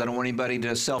nod, because I don't want anybody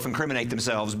to self-incriminate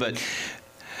themselves, but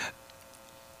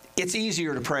it's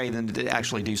easier to pray than to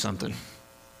actually do something.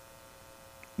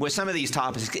 With some of these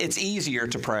topics, it's easier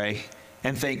to pray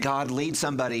and think, God, lead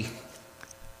somebody.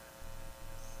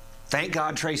 Thank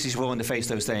God Tracy's willing to face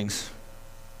those things.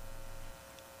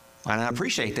 And I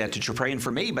appreciate that you're praying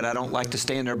for me, but I don't like to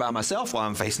stand there by myself while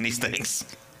I'm facing these things.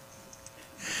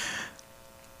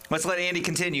 Let's let Andy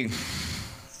continue.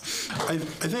 I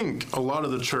think a lot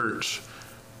of the church,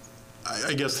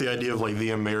 I guess the idea of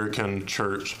the American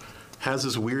church, has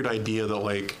this weird idea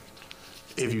that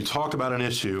if you talk about an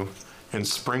issue and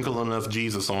sprinkle enough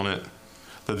Jesus on it,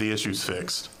 that the issue's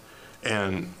fixed.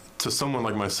 And to someone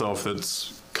like myself,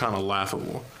 that's kind of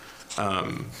laughable.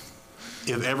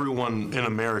 If everyone in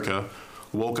America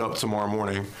woke up tomorrow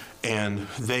morning and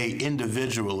they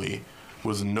individually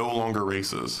was no longer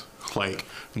racist,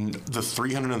 the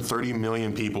 330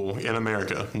 million people in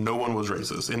America, no one was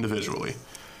racist individually,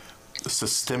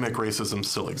 systemic racism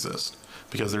still exists.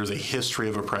 Because there's a history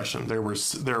of oppression. There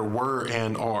were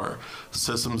and are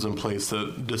systems in place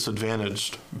that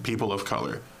disadvantaged people of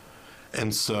color.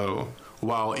 And so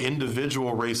while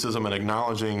individual racism and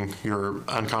acknowledging your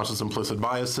unconscious implicit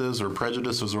biases or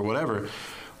prejudices or whatever,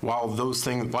 while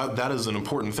that is an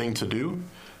important thing to do,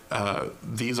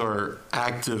 these are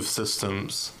active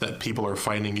systems that people are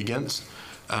fighting against.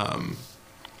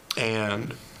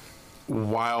 And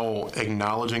while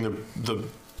acknowledging the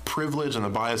privilege and the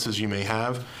biases you may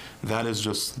have, that is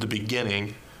just the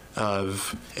beginning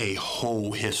of a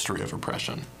whole history of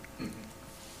oppression.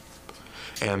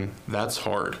 And that's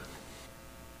hard.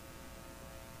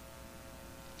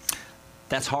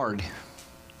 That's hard.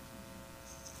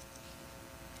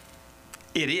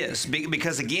 It is,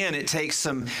 because again, it takes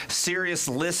some serious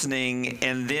listening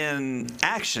and then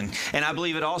action. And I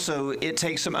believe it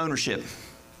takes some ownership.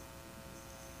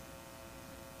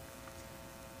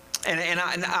 And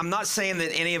I'm not saying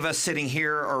that any of us sitting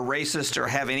here are racist or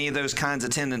have any of those kinds of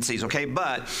tendencies, okay?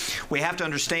 But we have to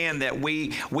understand that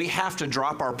we have to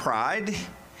drop our pride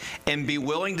and be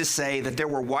willing to say that there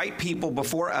were white people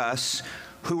before us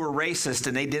who were racist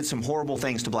and they did some horrible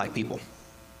things to black people.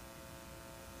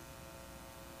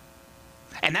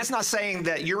 And that's not saying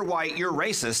that you're white, you're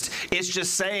racist. It's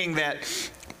just saying that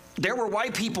There were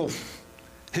white people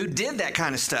who did that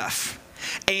kind of stuff.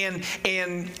 And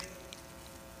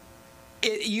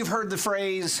you've heard the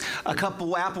phrase, a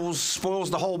couple apples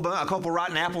spoils the whole bunch, a couple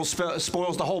rotten apples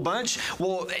spoils the whole bunch.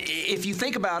 Well, if you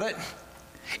think about it,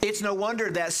 it's no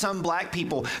wonder that some black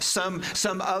people, some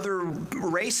other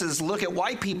races look at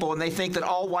white people and they think that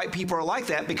all white people are like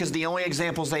that because the only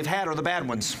examples they've had are the bad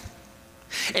ones.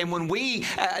 And when we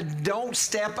don't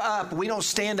step up, we don't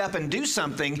stand up and do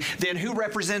something, then who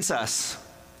represents us?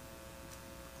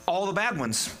 All the bad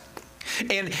ones.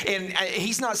 And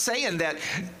he's not saying that,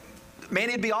 man,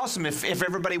 it'd be awesome if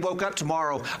everybody woke up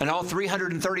tomorrow and all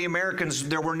 330 Americans,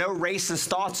 there were no racist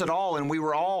thoughts at all, and we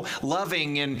were all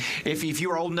loving. And if you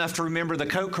were old enough to remember the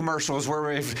Coke commercials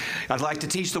where I'd like to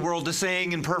teach the world to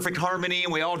sing in perfect harmony,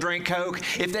 and we all drank Coke,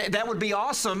 if that would be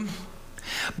awesome.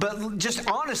 But just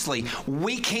honestly,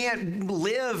 we can't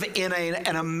live in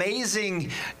an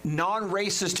amazing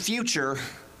non-racist future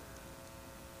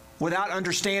without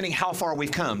understanding how far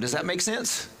we've come. Does that make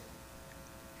sense?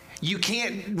 You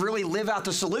can't really live out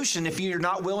the solution if you're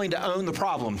not willing to own the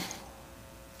problem.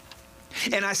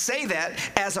 And I say that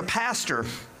as a pastor.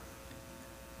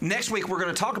 Next week, we're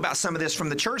going to talk about some of this from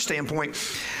the church standpoint.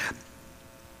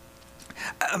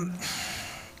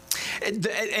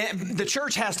 The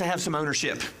church has to have some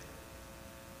ownership.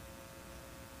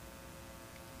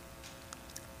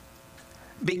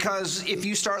 Because if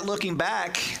you start looking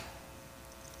back,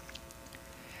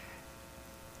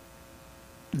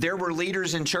 there were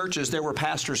leaders in churches, there were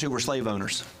pastors who were slave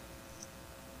owners.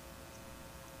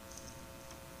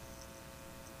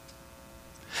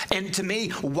 And to me,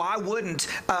 why wouldn't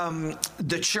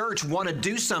the church want to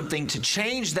do something to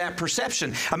change that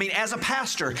perception? I mean, as a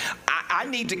pastor, I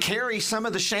need to carry some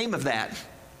of the shame of that.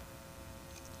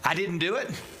 I didn't do it,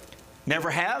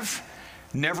 never have,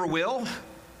 never will.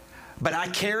 But I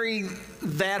carry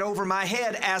that over my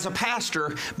head as a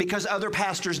pastor because other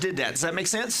pastors did that. Does that make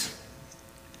sense?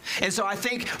 And so I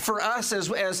think for us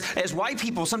as white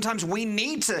people, sometimes we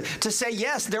need to say,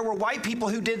 yes, there were white people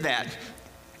who did that.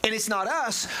 And it's not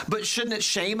us, but shouldn't it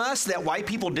shame us that white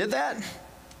people did that?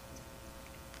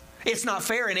 It's not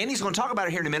fair, and Andy's going to talk about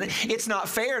it here in a minute. It's not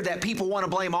fair that people want to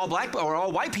blame all black or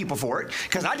all white people for it,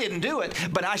 because I didn't do it,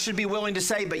 but I should be willing to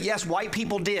say, but yes, white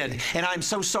people did, and I'm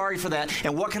so sorry for that,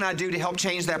 and what can I do to help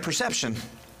change that perception?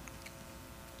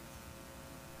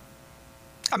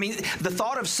 I mean, the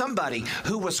thought of somebody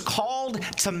who was called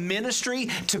to ministry,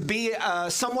 to be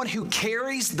someone who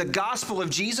carries the gospel of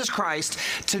Jesus Christ,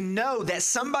 to know that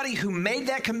somebody who made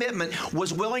that commitment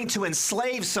was willing to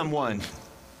enslave someone,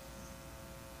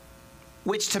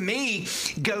 which to me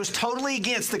goes totally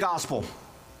against the gospel.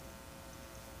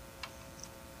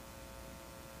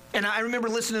 And I remember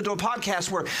listening to a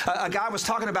podcast where a guy was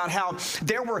talking about how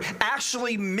there were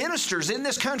actually ministers in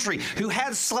this country who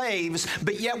had slaves,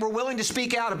 but yet were willing to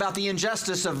speak out about the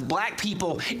injustice of black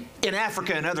people in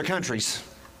Africa and other countries.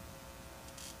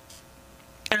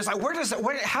 And it's like,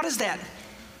 how does that?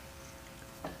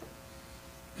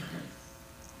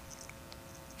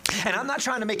 And I'm not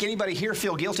trying to make anybody here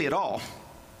feel guilty at all.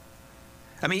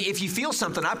 I mean, if you feel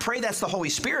something, I pray that's the Holy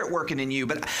Spirit working in you.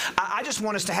 But I just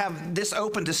want us to have this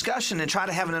open discussion and try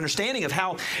to have an understanding of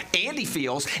how Andy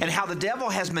feels and how the devil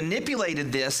has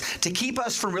manipulated this to keep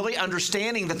us from really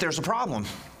understanding that there's a problem.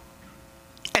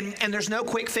 And there's no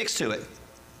quick fix to it.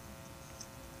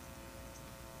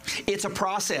 It's a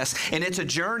process, and it's a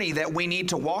journey that we need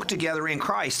to walk together in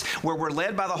Christ, where we're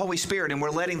led by the Holy Spirit and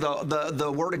we're letting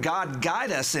the Word of God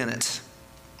guide us in it.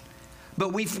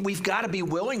 But we've got to be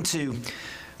willing to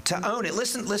own it.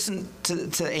 Listen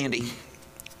to Andy.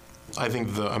 I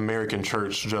think the American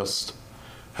church just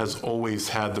has always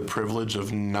had the privilege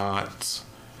of not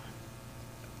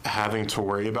having to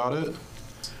worry about it.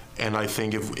 And I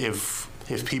think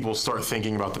if people start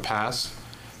thinking about the past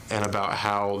and about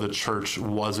how the church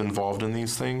was involved in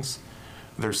these things,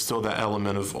 there's still that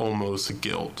element of almost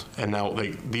guilt. And now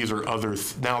these are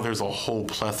now there's a whole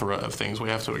plethora of things we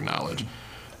have to acknowledge.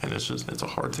 And it's a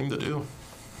hard thing to do.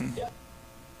 Yeah.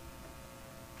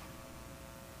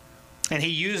 And he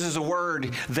uses a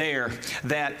word there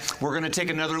that we're going to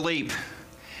take another leap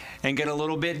and get a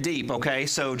little bit deep, okay?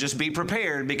 So just be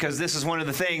prepared, because this is one of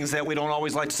the things that we don't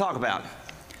always like to talk about.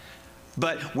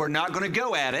 But we're not going to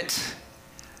go at it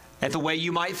at the way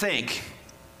you might think.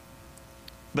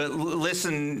 But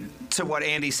listen to what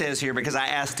Andy says here, because I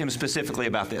asked him specifically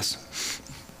about this.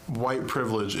 White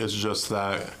privilege is just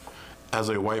that as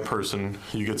a white person,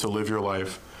 you get to live your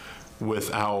life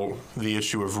without the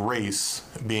issue of race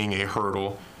being a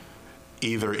hurdle,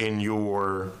 either in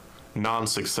your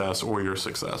non-success or your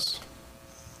success.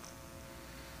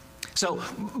 So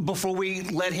before we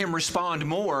let him respond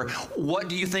more, what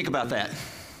do you think about that?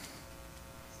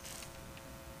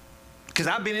 Because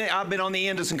I've been on the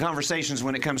end of some conversations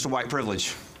when it comes to white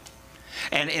privilege.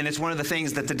 And it's one of the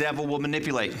things that the devil will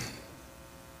manipulate.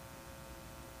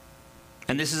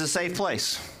 And this is a safe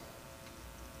place.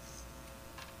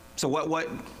 So what? I know I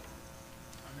wouldn't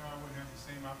have the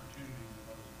same opportunities if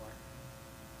I was black.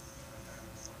 I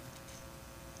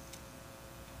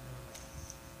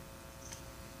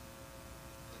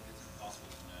feel like it's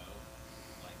impossible to know,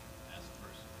 like, as a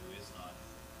person who is not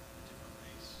a different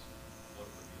race, what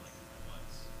it would be like if I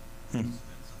was. It's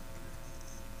been something that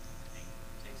I think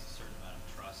takes a certain amount of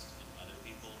trust in other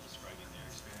people describing their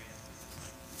experience, because,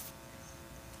 like,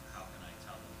 how can I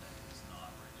tell them that it's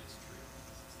not or it is true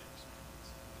because it's their experience?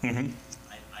 Mm-hmm.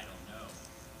 I don't know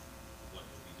what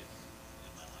would be different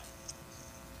in my life.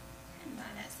 And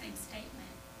by that same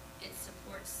statement, it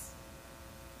supports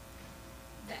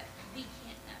that we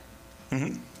can't know.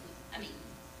 Mm-hmm. I mean,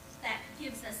 that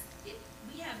gives us,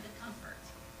 we have the comfort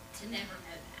to never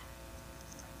know that.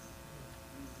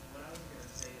 What I was going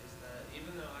to say is that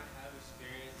even though I have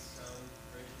experienced some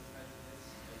racial prejudice,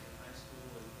 like in high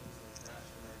school and things like that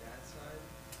from my dad's side,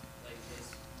 like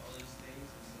just all these things,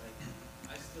 it's like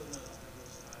I still know the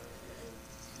privilege that I was given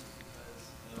just because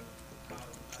of how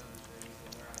I was raised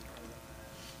and where I grew up at.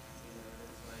 You know, and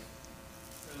it's like,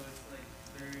 so it's like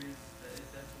there is, that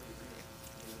it's definitely real.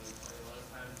 You know, it's like a lot of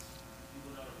times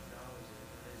people don't acknowledge it.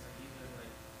 And it's like even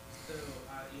like, so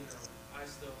I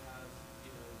still have,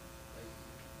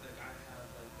 like I have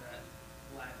like that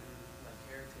Latin like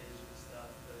heritage and stuff,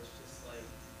 but it's just like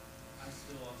I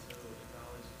still also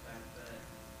acknowledge the fact that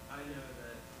I know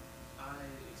that I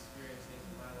experienced things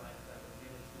in my life that were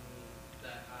given to me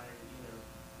that that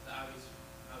I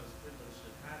was privileged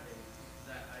of having,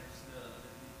 that I just know that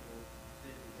other people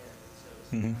didn't get, and so it's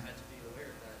like I had to be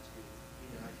aware of that too.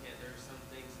 You know, I can't. There are some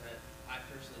things that I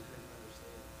personally couldn't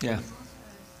understand. Yeah. Also,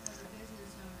 as a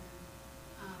business owner,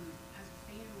 as a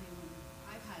family, when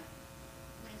I've had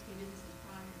landscape businesses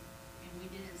prior, and we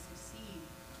didn't succeed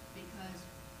because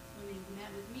when they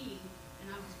met with me and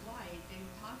I was white, they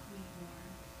would talk to me more.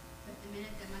 But the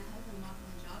minute that my husband walked on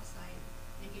the job site,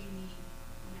 they gave me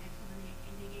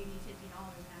 $50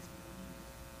 and asked me to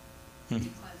leave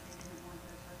because they didn't want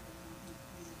their husband on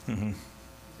him. Mm-hmm.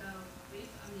 So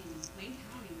Wayne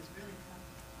County was really tough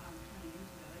 20 years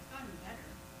ago. It's gotten better.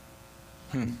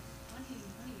 Hmm.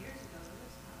 20 years ago, it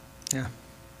was tough. Yeah.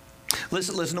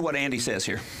 Listen to what Andy says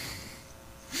here.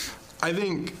 I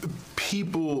think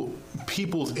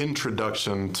people's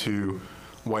introduction to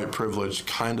white privilege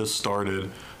kind of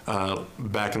started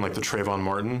back in like the Trayvon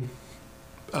Martin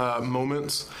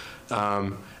moments,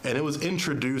 and it was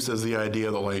introduced as the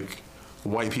idea that like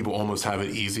white people almost have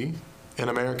it easy in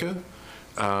America,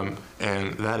 and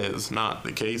that is not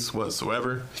the case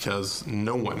whatsoever, because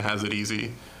no one has it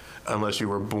easy unless you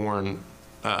were born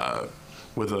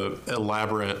with an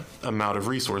elaborate amount of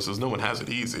resources. No one has it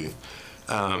easy.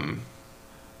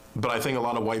 But I think a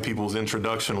lot of white people's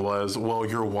introduction was, well,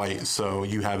 you're white, so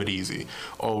you have it easy.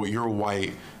 Oh, you're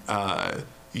white,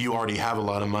 you already have a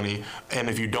lot of money. And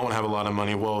if you don't have a lot of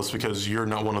money, well, it's because you're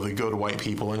not one of the good white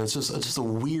people. And it's just a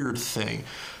weird thing.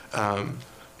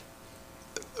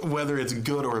 Whether it's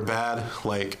good or bad,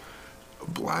 like,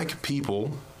 black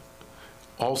people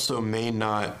also may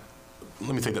not,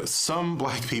 let me take that, some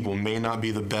black people may not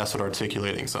be the best at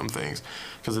articulating some things.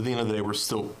 Because at the end of the day, we're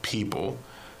still people.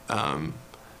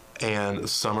 And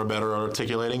some are better at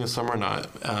articulating and some are not.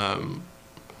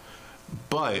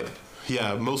 But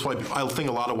yeah, I think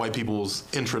a lot of white people's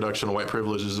introduction to white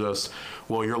privilege is just,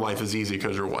 well, your life is easy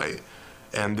because you're white.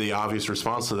 And the obvious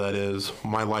response to that is,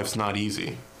 my life's not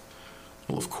easy.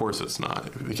 Well, of course it's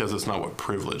not, because it's not what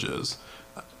privilege is.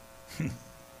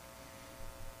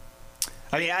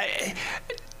 I mean,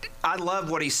 I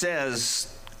love what he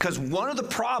says, because one of the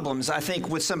problems, I think,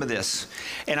 with some of this,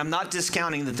 and I'm not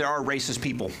discounting that there are racist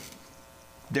people.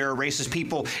 There are racist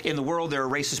people in the world. There are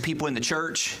racist people in the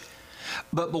church.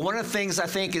 But one of the things I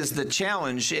think is the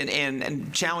challenge,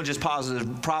 and challenge is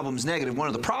positive, problems negative. One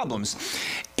of the problems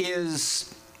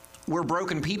is we're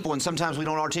broken people, and sometimes we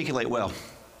don't articulate well.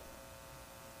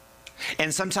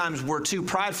 And sometimes we're too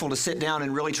prideful to sit down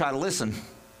and really try to listen.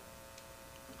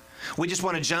 We just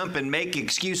want to jump and make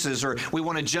excuses, or we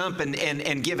want to jump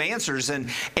and give answers. And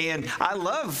I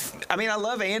love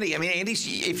Andy. I mean, Andy,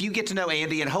 if you get to know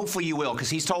Andy, and hopefully you will, because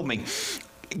he's told me,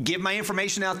 give my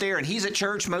information out there, and he's at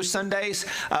church most Sundays.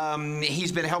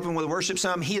 He's been helping with worship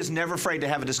some. He is never afraid to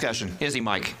have a discussion, is he,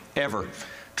 Mike? Ever.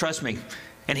 Trust me.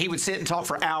 And he would sit and talk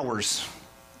for hours.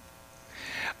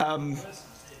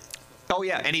 Oh,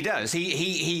 yeah, and he does.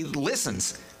 He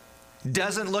listens.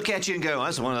 doesn't look at you and go,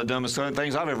 that's one of the dumbest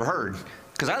things I've ever heard.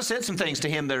 Because I've said some things to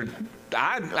him that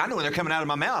I know when they're coming out of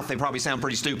my mouth, they probably sound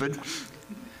pretty stupid.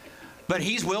 But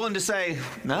he's willing to say,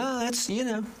 no, that's,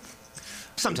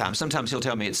 sometimes he'll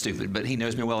tell me it's stupid, but he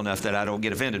knows me well enough that I don't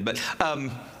get offended. But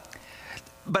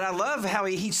I love how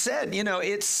he said,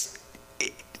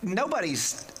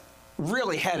 nobody's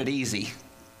really had it easy.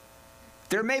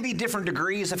 There may be different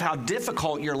degrees of how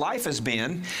difficult your life has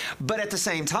been, but at the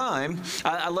same time,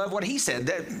 I love what he said,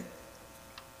 that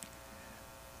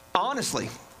honestly,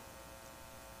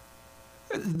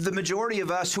 the majority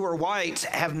of us who are white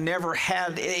have never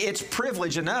had, it's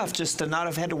privilege enough just to not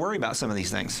have had to worry about some of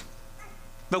these things.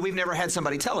 But we've never had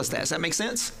somebody tell us that. Does that make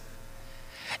sense?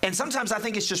 And sometimes I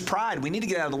think it's just pride. We need to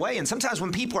get out of the way. And sometimes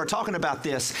when people are talking about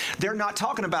this, they're not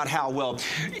talking about how,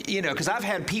 because I've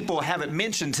had people have it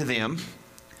mentioned to them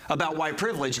about white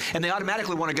privilege, and they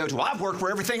automatically want to go to, well, I've worked for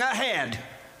everything I had.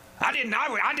 I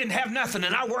didn't have nothing,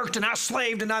 and I worked and I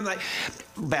slaved, and I'm like,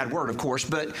 bad word, of course,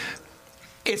 but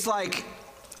it's like,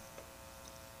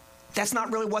 that's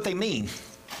not really what they mean.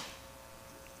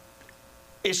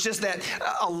 It's just that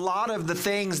a lot of the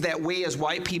things that we as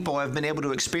white people have been able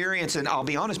to experience, and I'll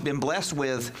be honest, been blessed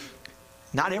with,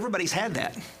 not everybody's had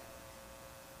that.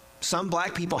 Some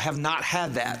black people have not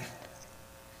had that.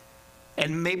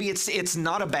 And maybe it's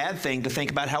not a bad thing to think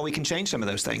about how we can change some of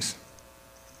those things.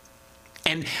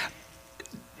 And I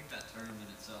think that term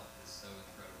in itself is so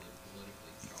incredibly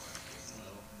politically charged as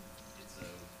well. It's so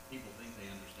people think they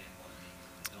understand what it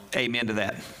means and they don't. amen to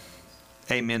that.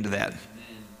 Amen to that. And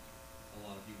then a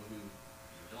lot of people who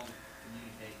don't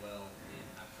communicate well and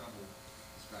have trouble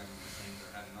describing these things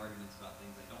or having arguments about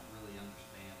things they don't really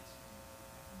understand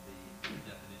the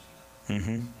definition of it.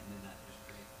 Mm-hmm. And then that just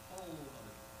creates a whole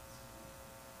other thing.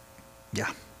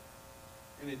 Yeah.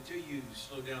 And until you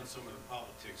slow down some of the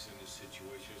politics in this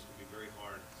situation, it's going to be very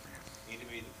hard. Andy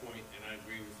made the point, and I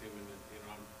agree with him,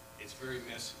 it's very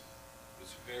messy.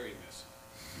 It's very messy.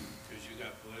 Because you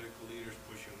got political leaders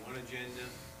pushing one agenda,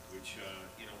 which,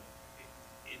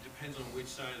 it depends on which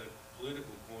side of the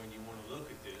political coin you want to look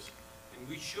at this. And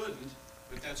we shouldn't,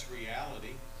 but that's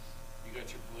reality. You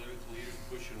got your political leaders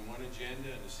pushing one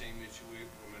agenda, and the same issue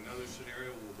from another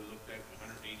scenario will be looked at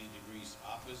 180 degrees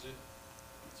opposite.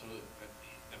 So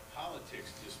the politics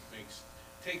just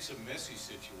takes a messy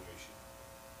situation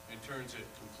and turns it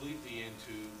completely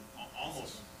into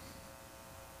almost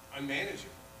unmanageable.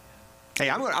 Hey,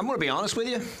 I'm going to be honest with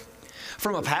you.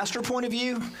 From a pastor point of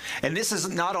view, and this is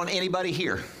not on anybody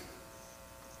here,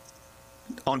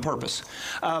 on purpose.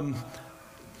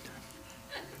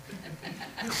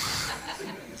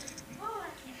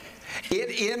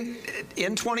 In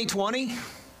 2020,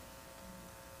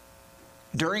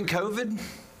 during COVID,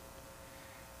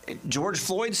 George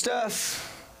Floyd stuff,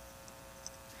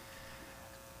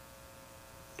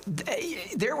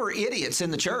 there were idiots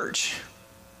in the church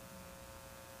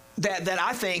that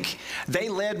I think they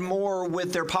led more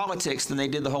with their politics than they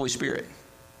did the Holy Spirit.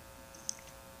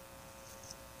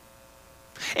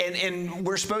 And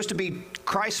we're supposed to be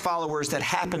Christ followers that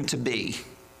happen to be.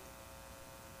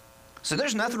 So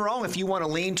there's nothing wrong if you want to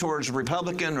lean towards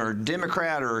Republican or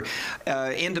Democrat or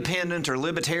independent or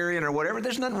libertarian or whatever.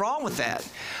 There's nothing wrong with that.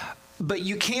 But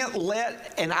you can't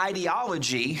let an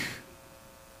ideology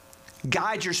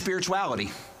guide your spirituality.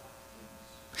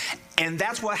 And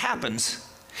that's what happens.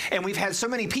 And we've had so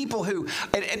many people who,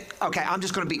 okay, I'm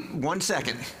just going to be 1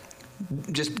 second.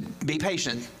 Just be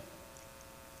patient.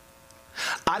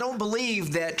 I don't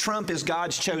believe that Trump is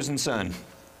God's chosen son.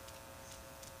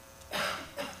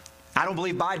 I don't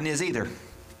believe Biden is either.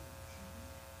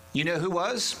 You know who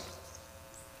was?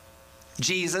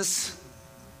 Jesus.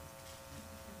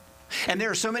 And there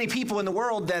are so many people in the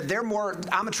world that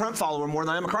I'm a Trump follower more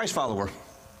than I'm a Christ follower.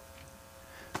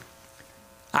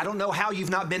 I don't know how you've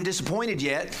not been disappointed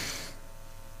yet.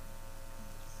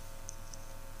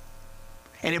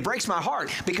 And it breaks my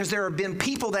heart because there have been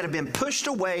people that have been pushed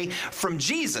away from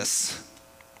Jesus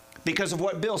because of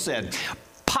what Bill said.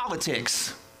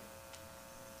 Politics.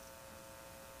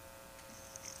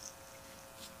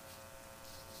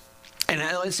 And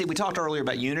let's see, we talked earlier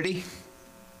about unity.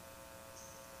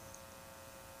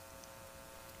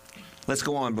 Let's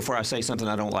go on before I say something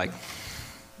I don't like.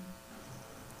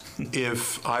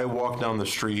 If I walk down the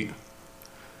street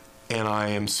and I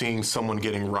am seeing someone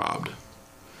getting robbed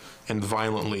and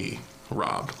violently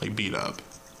robbed, like beat up,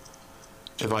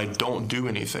 if I don't do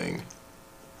anything,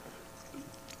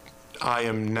 I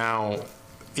am now,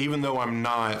 even though I'm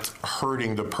not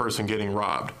hurting the person getting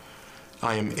robbed,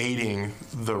 I am aiding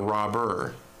the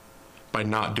robber by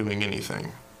not doing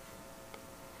anything.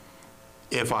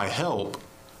 If I help,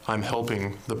 I'm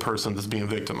helping the person that's being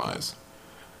victimized.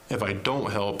 If I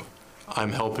don't help,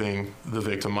 I'm helping the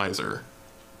victimizer.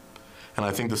 And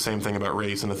I think the same thing about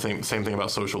race and the same thing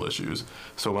about social issues.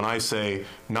 So when I say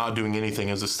not doing anything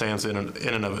is a stance in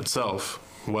and of itself,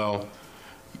 well,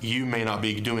 you may not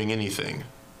be doing anything.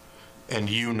 And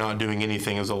you not doing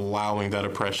anything is allowing that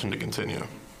oppression to continue.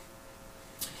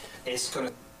 It's going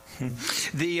to...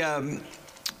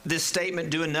 This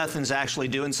statement, doing nothing, is actually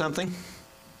doing something.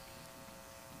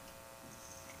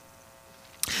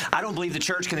 I don't believe the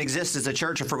church can exist as a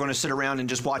church if we're going to sit around and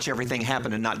just watch everything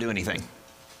happen and not do anything.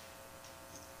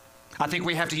 I think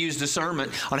we have to use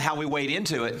discernment on how we wade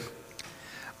into it.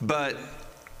 But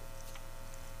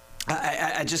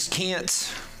I just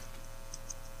can't.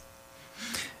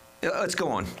 Let's go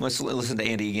on. Let's listen to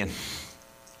Andy again.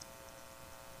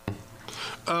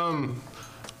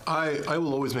 I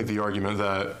will always make the argument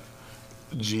that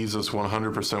Jesus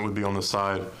 100% would be on the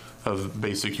side of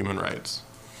basic human rights.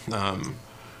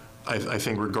 I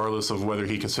think regardless of whether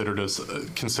he considered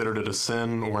it a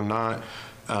sin or not,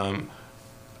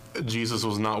 Jesus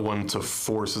was not one to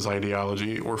force his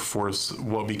ideology or force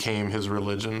what became his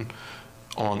religion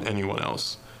on anyone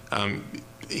else.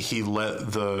 He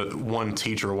let the one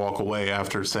teacher walk away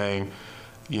after saying,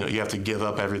 you have to give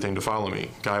up everything to follow me.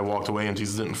 Guy walked away and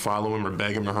Jesus didn't follow him or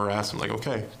beg him or harass him. Like,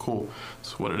 okay, cool,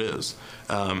 that's what it is.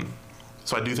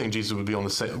 So I do think Jesus would be on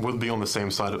the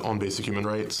same side on basic human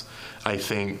rights. I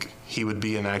think he would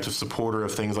be an active supporter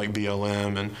of things like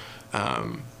BLM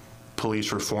and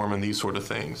police reform and these sort of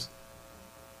things.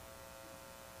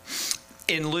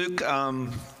 In Luke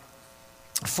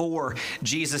 4,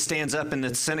 Jesus stands up in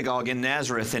the synagogue in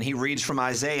Nazareth and he reads from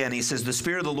Isaiah and he says, "The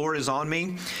Spirit of the Lord is on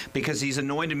me because he's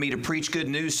anointed me to preach good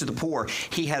news to the poor.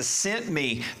 He has sent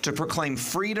me to proclaim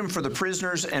freedom for the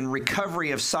prisoners and recovery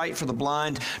of sight for the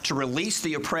blind, to release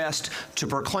the oppressed, to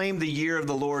proclaim the year of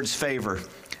the Lord's favor."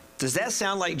 Does that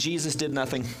sound like Jesus did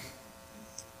nothing?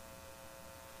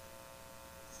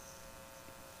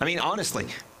 I mean, honestly.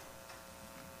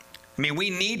 I mean, we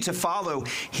need to follow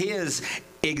his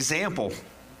example.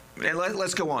 And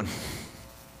let's go on.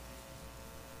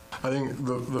 I think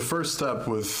the first step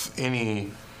with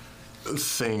any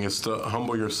thing is to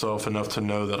humble yourself enough to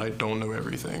know that I don't know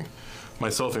everything,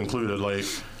 myself included. Like,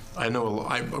 I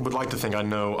would like to think I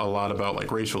know a lot about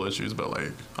like racial issues, but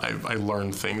like I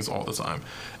learn things all the time.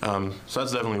 So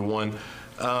that's definitely one.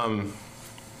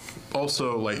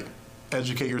 Also, like,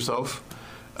 educate yourself.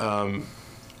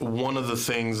 One of the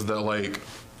things that like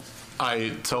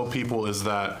I tell people is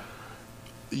that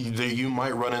you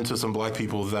might run into some black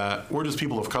people or just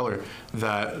people of color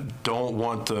that don't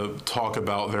want to talk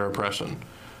about their oppression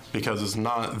because it's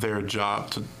not their job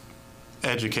to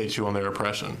educate you on their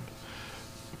oppression.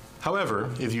 However,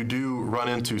 if you do run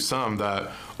into some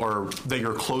that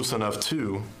you're close enough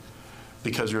to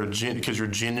because you're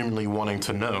genuinely wanting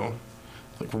to know,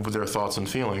 like, their thoughts and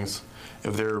feelings,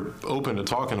 if they're open to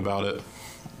talking about it,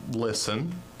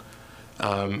 listen.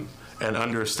 And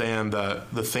understand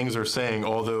that the things they're saying,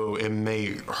 although it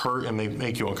may hurt and may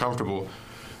make you uncomfortable,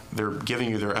 they're giving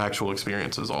you their actual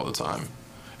experiences all the time.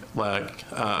 Like,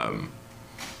 and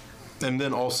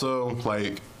then also,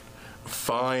 like,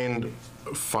 find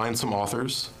some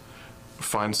authors,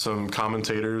 find some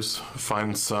commentators,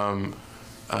 find some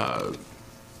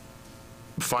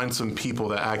people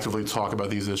that actively talk about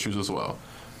these issues as well.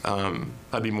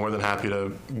 I'd be more than happy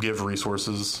to give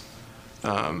resources.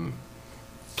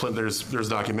 There's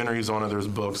documentaries on it, there's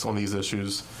books on these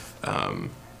issues.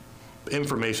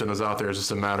 Information is out there, it's just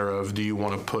a matter of, do you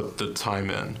want to put the time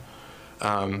in?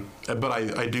 But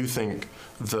I do think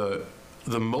the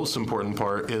most important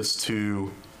part is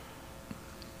to,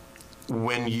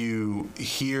 when you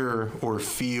hear or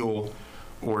feel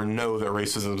or know that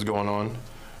racism is going on,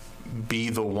 be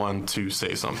the one to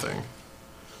say something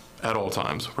at all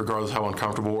times, regardless of how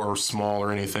uncomfortable or small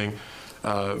or anything.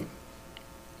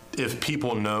 If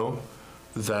people know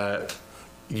that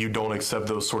you don't accept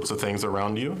those sorts of things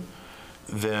around you,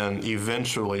 then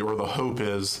eventually, or the hope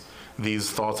is, these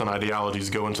thoughts and ideologies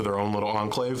go into their own little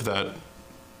enclave that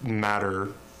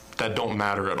don't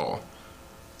matter at all.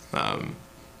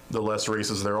 The less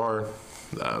races there are,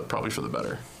 probably for the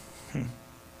better.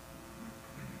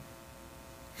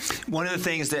 One of the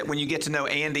things that when you get to know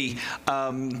Andy,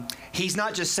 he's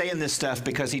not just saying this stuff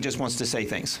because he just wants to say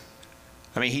things.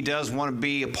 I mean, he does want to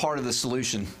be a part of the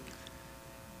solution.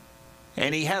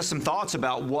 And he has some thoughts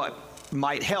about what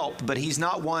might help, but he's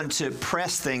not one to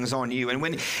press things on you. And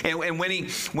when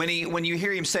you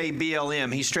hear him say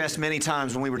BLM, he stressed many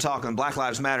times when we were talking Black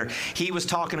Lives Matter, he was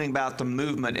talking about the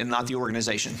movement and not the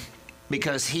organization.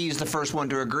 because he's the first one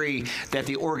to agree that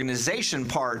the organization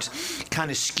part kind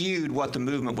of skewed what the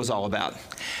movement was all about.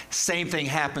 Same thing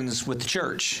happens with the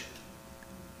church.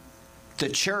 The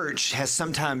church has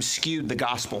sometimes skewed the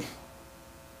gospel.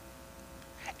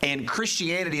 And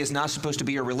Christianity is not supposed to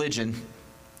be a religion.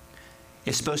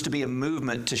 It's supposed to be a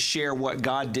movement to share what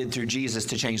God did through Jesus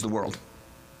to change the world.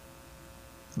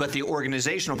 But the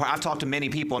organizational part, I've talked to many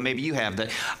people, and maybe you have, that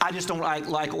I just don't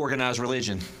like organized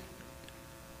religion.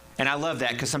 And I love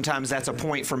that, because sometimes that's a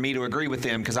point for me to agree with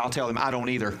them, because I'll tell them I don't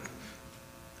either.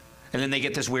 And then they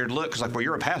get this weird look, because like, well,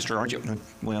 you're a pastor, aren't you?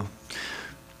 Well,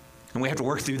 and we have to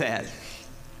work through that.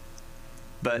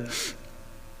 But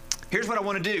here's what I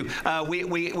want to do.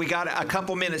 We got a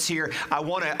couple minutes here. I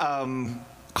want to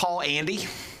call Andy.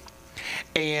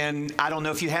 And I don't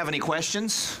know if you have any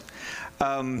questions.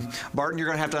 Barton, you're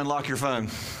going to have to unlock your phone.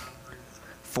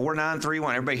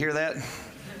 4931. Everybody hear that?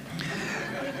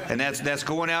 And that's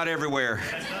going out everywhere.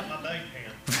 That's not my bank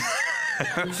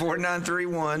pen.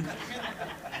 4931. You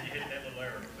hit that little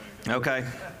arrow thing. Okay.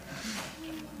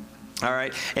 All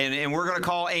right. And we're going to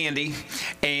call Andy.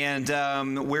 And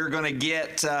we're going to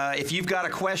get, if you've got a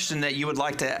question that you would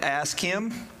like to ask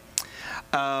him,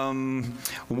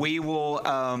 we will...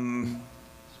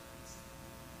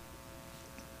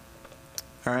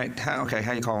 all right. Okay.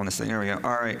 How you calling this thing? There we go.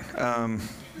 All right.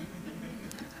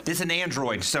 This is an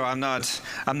Android, so I'm not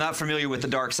familiar with the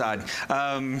dark side.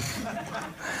 All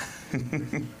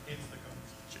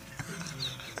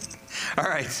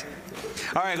right.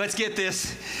 All right. Let's get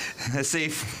this. Let's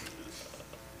see.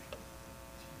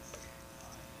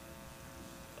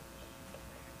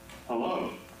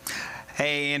 Hello.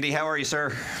 Hey, Andy. How are you,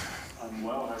 sir? I'm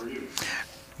well. How are you?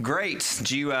 Great.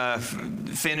 Did you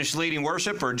finish leading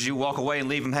worship, or did you walk away and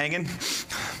leave them hanging?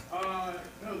 No,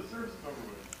 the service is over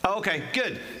with. Oh, okay,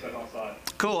 good. Step outside.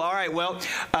 Cool. All right. Well,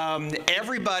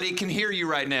 everybody can hear you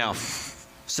right now,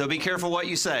 so be careful what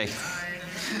you say.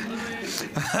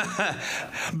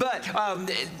 But,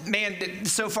 man,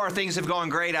 so far things have gone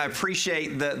great. I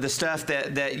appreciate the stuff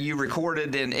that you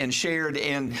recorded and shared,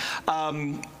 and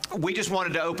we just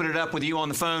wanted to open it up with you on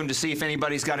the phone to see if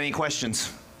anybody's got any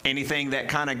questions. Anything that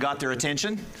kind of got their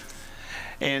attention.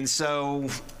 And so,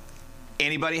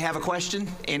 anybody have a question?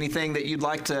 Anything that you'd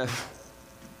like to?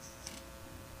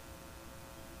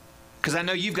 Because I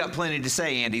know you've got plenty to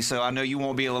say, Andy, so I know you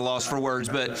won't be a little lost for words,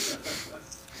 but. This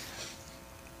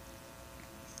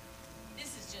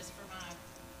is just for my,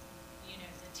 the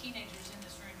teenagers in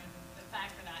this room, and the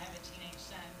fact that I have a teenage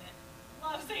son that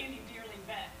loves Andy dearly.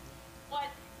 But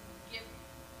give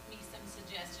me some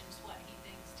suggestions what he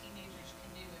thinks teenagers can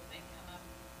do if they come up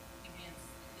against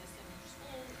this in their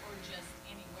school or just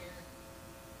anywhere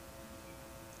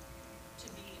to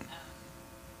change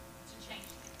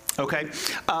things. Okay.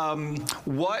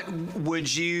 What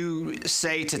would you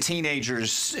say to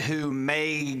teenagers who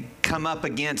may come up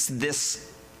against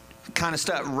this kind of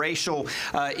stuff, racial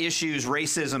issues,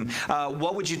 racism?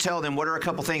 What would you tell them? What are a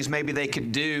couple things maybe they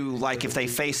could do, like if they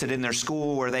face it in their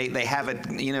school or they have it,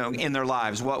 in their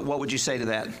lives? What would you say to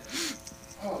that?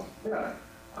 Oh, yeah.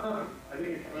 I think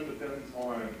it kind of depends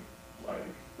on,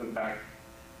 the back.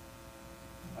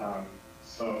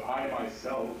 So I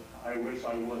myself, I wish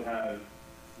I would have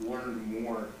learned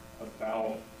more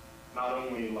about not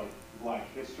only,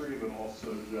 Black history, but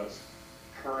also just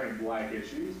current Black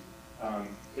issues.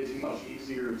 It's much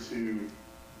easier to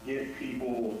get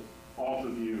people off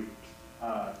of you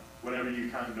whenever you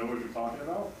kind of know what you're talking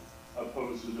about,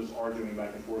 opposed to just arguing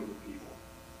back and forth with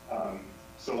people.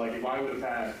 So if I would have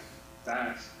had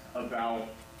that about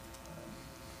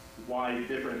why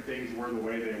different things were the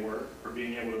way they were, or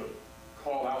being able to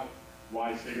call out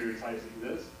why stereotypes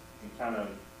exist and kind of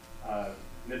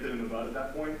nip it in the bud at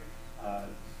that point,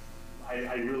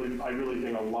 I really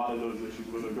think a lot of those issues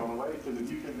would have gone away, because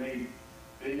if you can make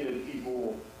bigoted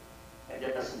people, I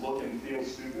guess, look and feel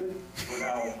stupid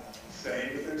without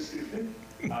saying that they're stupid,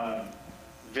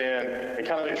 then it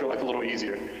kind of makes your life a little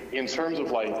easier. In terms of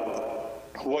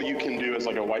what you can do as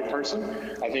a white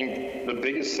person, I think the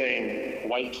biggest thing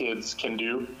white kids can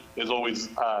do is always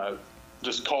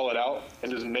just call it out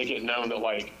and just make it known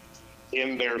that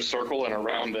in their circle and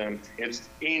around them, it's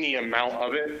any amount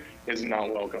of it is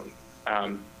not welcome.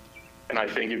 And I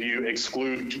think if you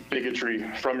exclude bigotry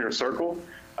from your circle,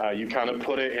 you kind of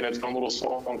put it in its own little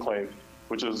small enclave,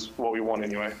 which is what we want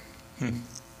anyway.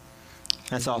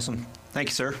 That's awesome. Thank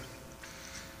you, sir.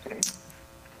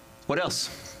 What else?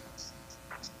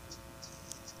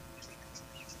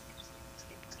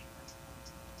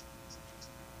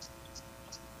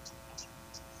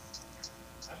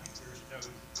 I'd be curious to know if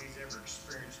he's ever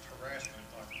experienced harassment,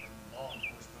 from law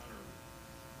enforcement or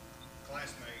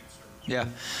classmates or Yeah.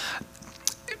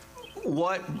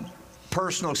 What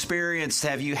personal experience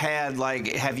have you had? Like,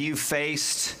 have you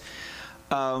faced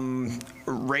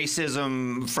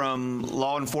racism from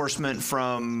law enforcement,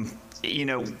 from,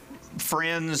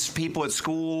 friends, people at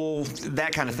school,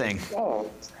 that kind of thing? Oh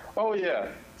yeah.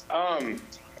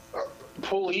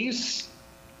 Police,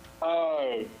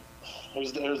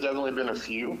 there's definitely been a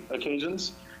few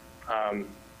occasions.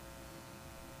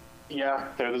 Yeah,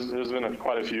 there's been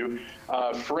quite a few.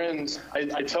 Friends,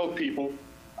 I tell people,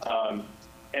 and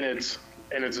it's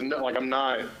like, I'm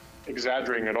not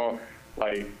exaggerating at all.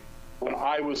 Like, when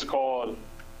I was called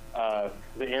the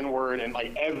N-word and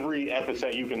like every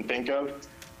epithet you can think of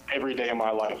every day of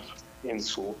my life in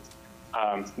school.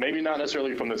 Maybe not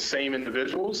necessarily from the same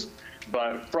individuals,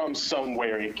 but from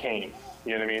somewhere it came.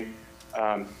 You know what I mean?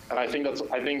 And I think that's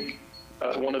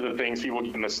one of the things people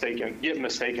get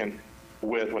mistaken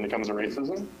with when it comes to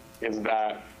racism, is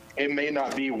that it may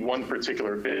not be one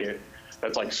particular bigot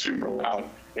that's like super loud.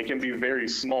 It can be very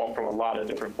small from a lot of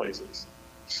different places.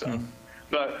 So,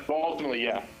 but ultimately,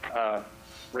 yeah,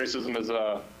 racism is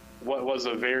what was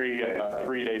a very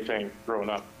everyday thing growing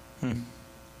up. And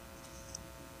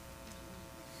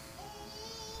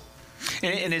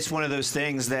it's one of those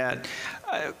things that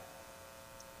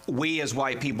we as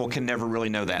white people can never really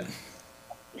know that.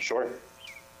 Sure.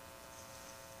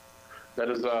 That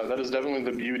is definitely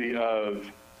the beauty of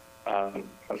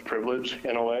privilege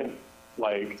in a way.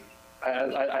 Like,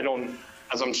 I don't,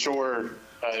 as I'm sure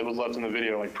it was left in the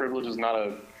video, like, privilege is not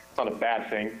a bad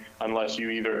thing unless you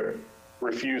either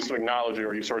refuse to acknowledge it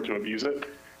or you start to abuse it.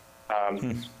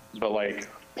 But like,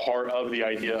 part of the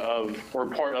idea of, or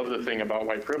part of the thing about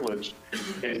white privilege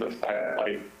is the fact that,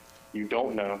 like, you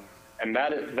don't know, and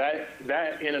that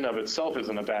in and of itself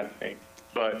isn't a bad thing.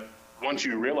 But once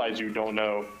you realize you don't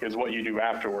know, is what you do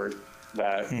afterward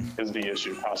that is the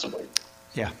issue, possibly.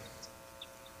 Yeah.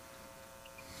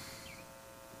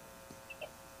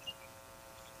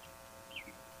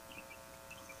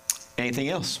 Anything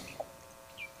else?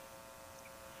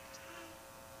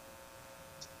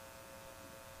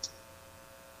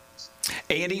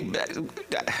 Andy,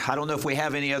 I don't know if we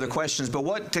have any other questions, but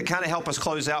what, to kind of help us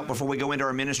close out before we go into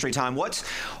our ministry time, what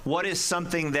is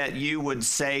something that you would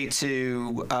say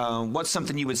to, what's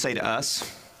something you would say to us?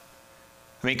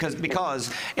 I mean, because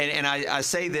I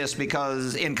say this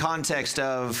because in context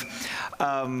of,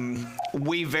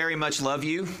 we very much love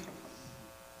you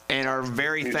and are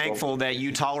very thankful that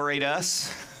you tolerate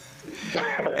us.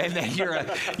 And that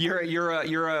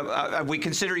we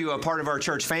consider you a part of our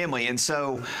church family. And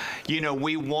so,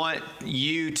 we want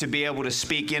you to be able to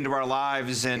speak into our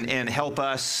lives and help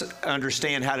us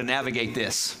understand how to navigate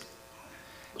this.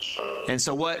 And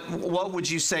so what would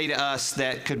you say to us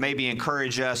that could maybe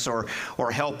encourage us or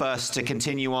help us to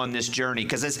continue on this journey?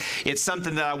 Because it's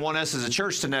something that I want us as a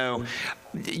church to know.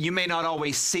 You may not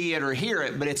always see it or hear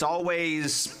it, but it's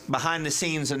always behind the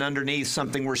scenes and underneath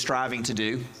something we're striving to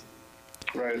do.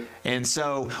 Right. And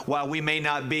so while we may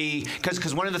not be,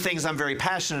 because one of the things I'm very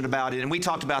passionate about, and we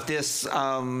talked about this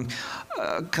a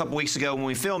couple weeks ago when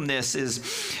we filmed this,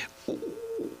 is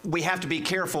we have to be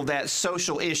careful that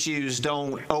social issues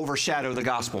don't overshadow the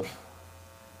gospel.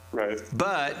 Right.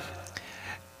 But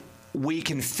we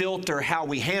can filter how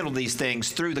we handle these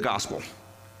things through the gospel.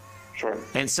 Sure.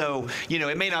 And so,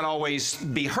 it may not always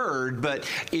be heard, but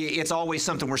it's always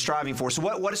something we're striving for. So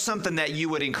what is something that you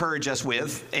would encourage us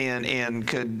with and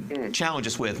could challenge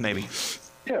us with, maybe?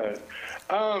 Yeah.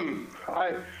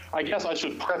 I guess I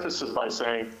should preface this by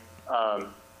saying,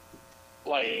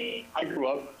 like, I grew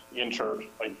up in church,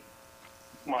 like,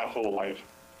 my whole life.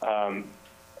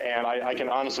 And I can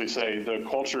honestly say the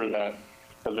culture that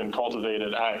has been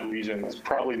cultivated at Legion has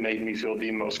probably made me feel the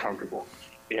most comfortable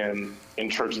in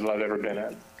churches that I've ever been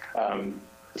at,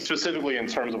 specifically in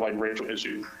terms of like racial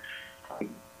issues.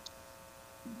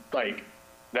 Like,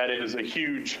 that is a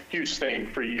huge thing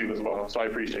for you as well. So I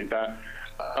appreciate that.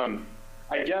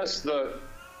 I guess the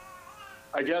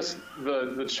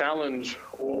challenge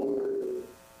or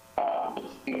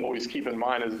always keep in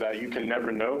mind is that you can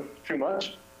never know too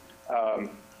much.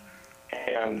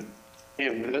 And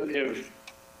if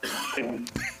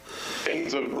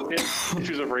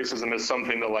issues of racism is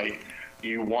something that, like,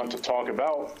 you want to talk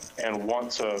about and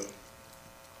want to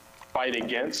fight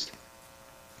against,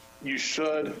 you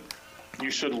should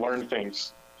learn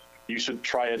things. You should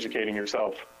try educating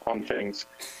yourself on things.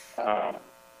 Yeah,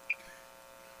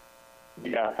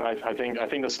 and I think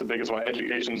that's the biggest one.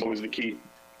 Education is always the key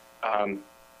to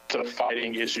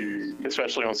fighting issues,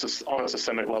 especially on a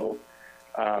systemic level.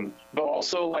 But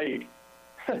also, like,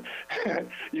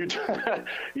 you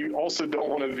also don't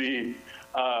want to be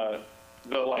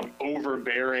the, like,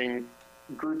 overbearing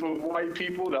group of white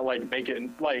people that like make it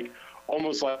like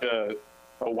almost like a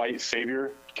white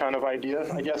savior kind of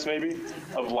idea, I guess, maybe,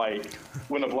 of like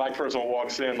when a black person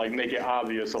walks in, like make it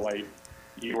obvious that like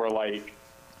you are like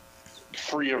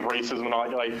free of racism and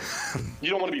all. Like you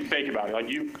don't want to be fake about it. Like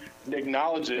you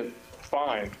acknowledge it,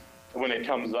 fine, when it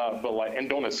comes up, but like, and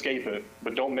don't escape it,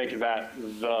 but don't make that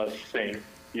the thing.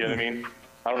 You know what I mean?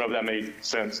 I don't know if that made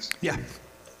sense. Yeah,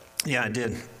 it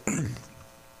did.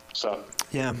 So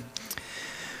yeah.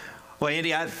 Well,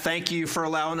 Andy, I thank you for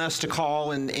allowing us to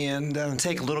call and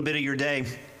take a little bit of your day.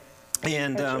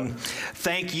 And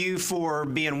thank you for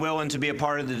being willing to be a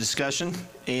part of the discussion.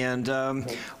 And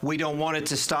we don't want it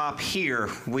to stop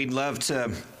here. We'd love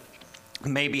to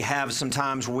maybe have some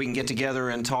times where we can get together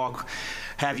and talk,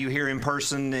 have you here in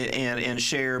person and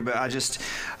share. But I just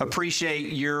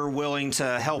appreciate you're willing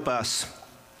to help us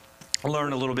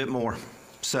learn a little bit more.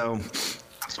 So.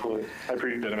 Absolutely. I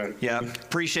appreciate it, man. Yeah,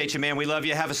 appreciate you, man. We love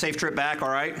you. Have a safe trip back, all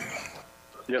right?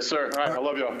 Yes, sir. All right, I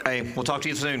love y'all. Hey, we'll talk to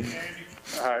you soon.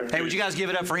 All right. Hey, would you guys give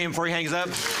it up for him before he hangs up?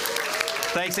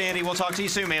 Thanks, Andy. We'll talk to you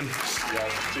soon, man. Yeah,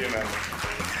 see you, man.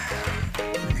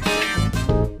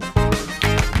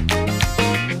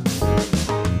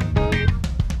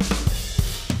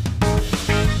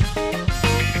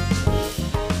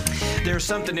 There's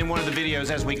something in one of the videos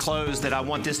as we close that I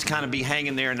want this to kind of be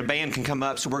hanging there, and the band can come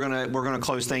up, so we're gonna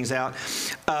close things out.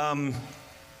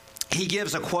 He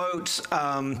gives a quote.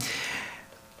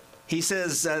 He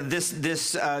says,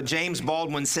 James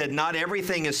Baldwin said, "Not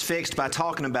everything is fixed by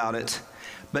talking about it,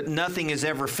 but nothing is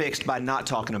ever fixed by not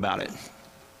talking about it."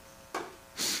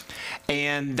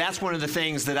 And that's one of the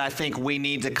things that I think we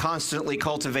need to constantly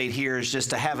cultivate here, is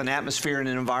just to have an atmosphere and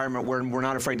an environment where we're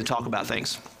not afraid to talk about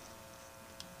things.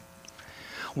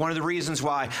 One of the reasons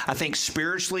why I think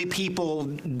spiritually people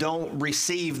don't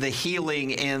receive the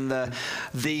healing and the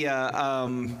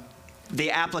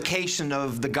application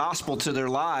of the gospel to their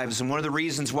lives, and one of the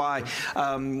reasons why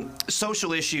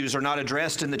social issues are not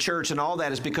addressed in the church and all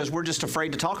that, is because we're just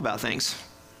afraid to talk about things.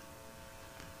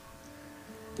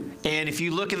 And if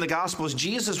you look in the Gospels,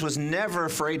 Jesus was never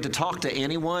afraid to talk to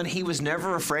anyone. He was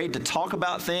never afraid to talk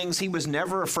about things. He was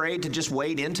never afraid to just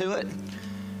wade into it.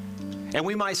 And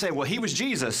we might say, well, he was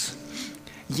Jesus.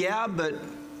 Yeah, but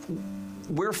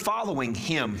we're following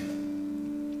him.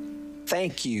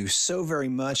 Thank you so very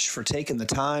much for taking the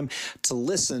time to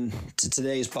listen to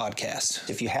today's podcast.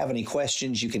 If you have any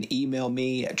questions, you can email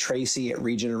me at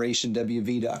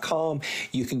tracy@regenerationwv.com.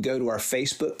 You can go to our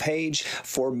Facebook page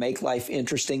for Make Life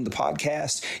Interesting, the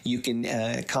podcast. You can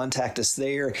contact us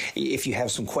there. If you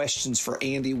have some questions for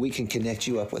Andy, we can connect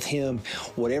you up with him.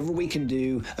 Whatever we can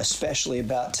do, especially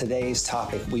about today's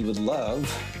topic, we would love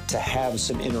to have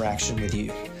some interaction with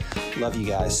you. Love you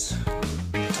guys.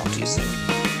 Talk to you soon.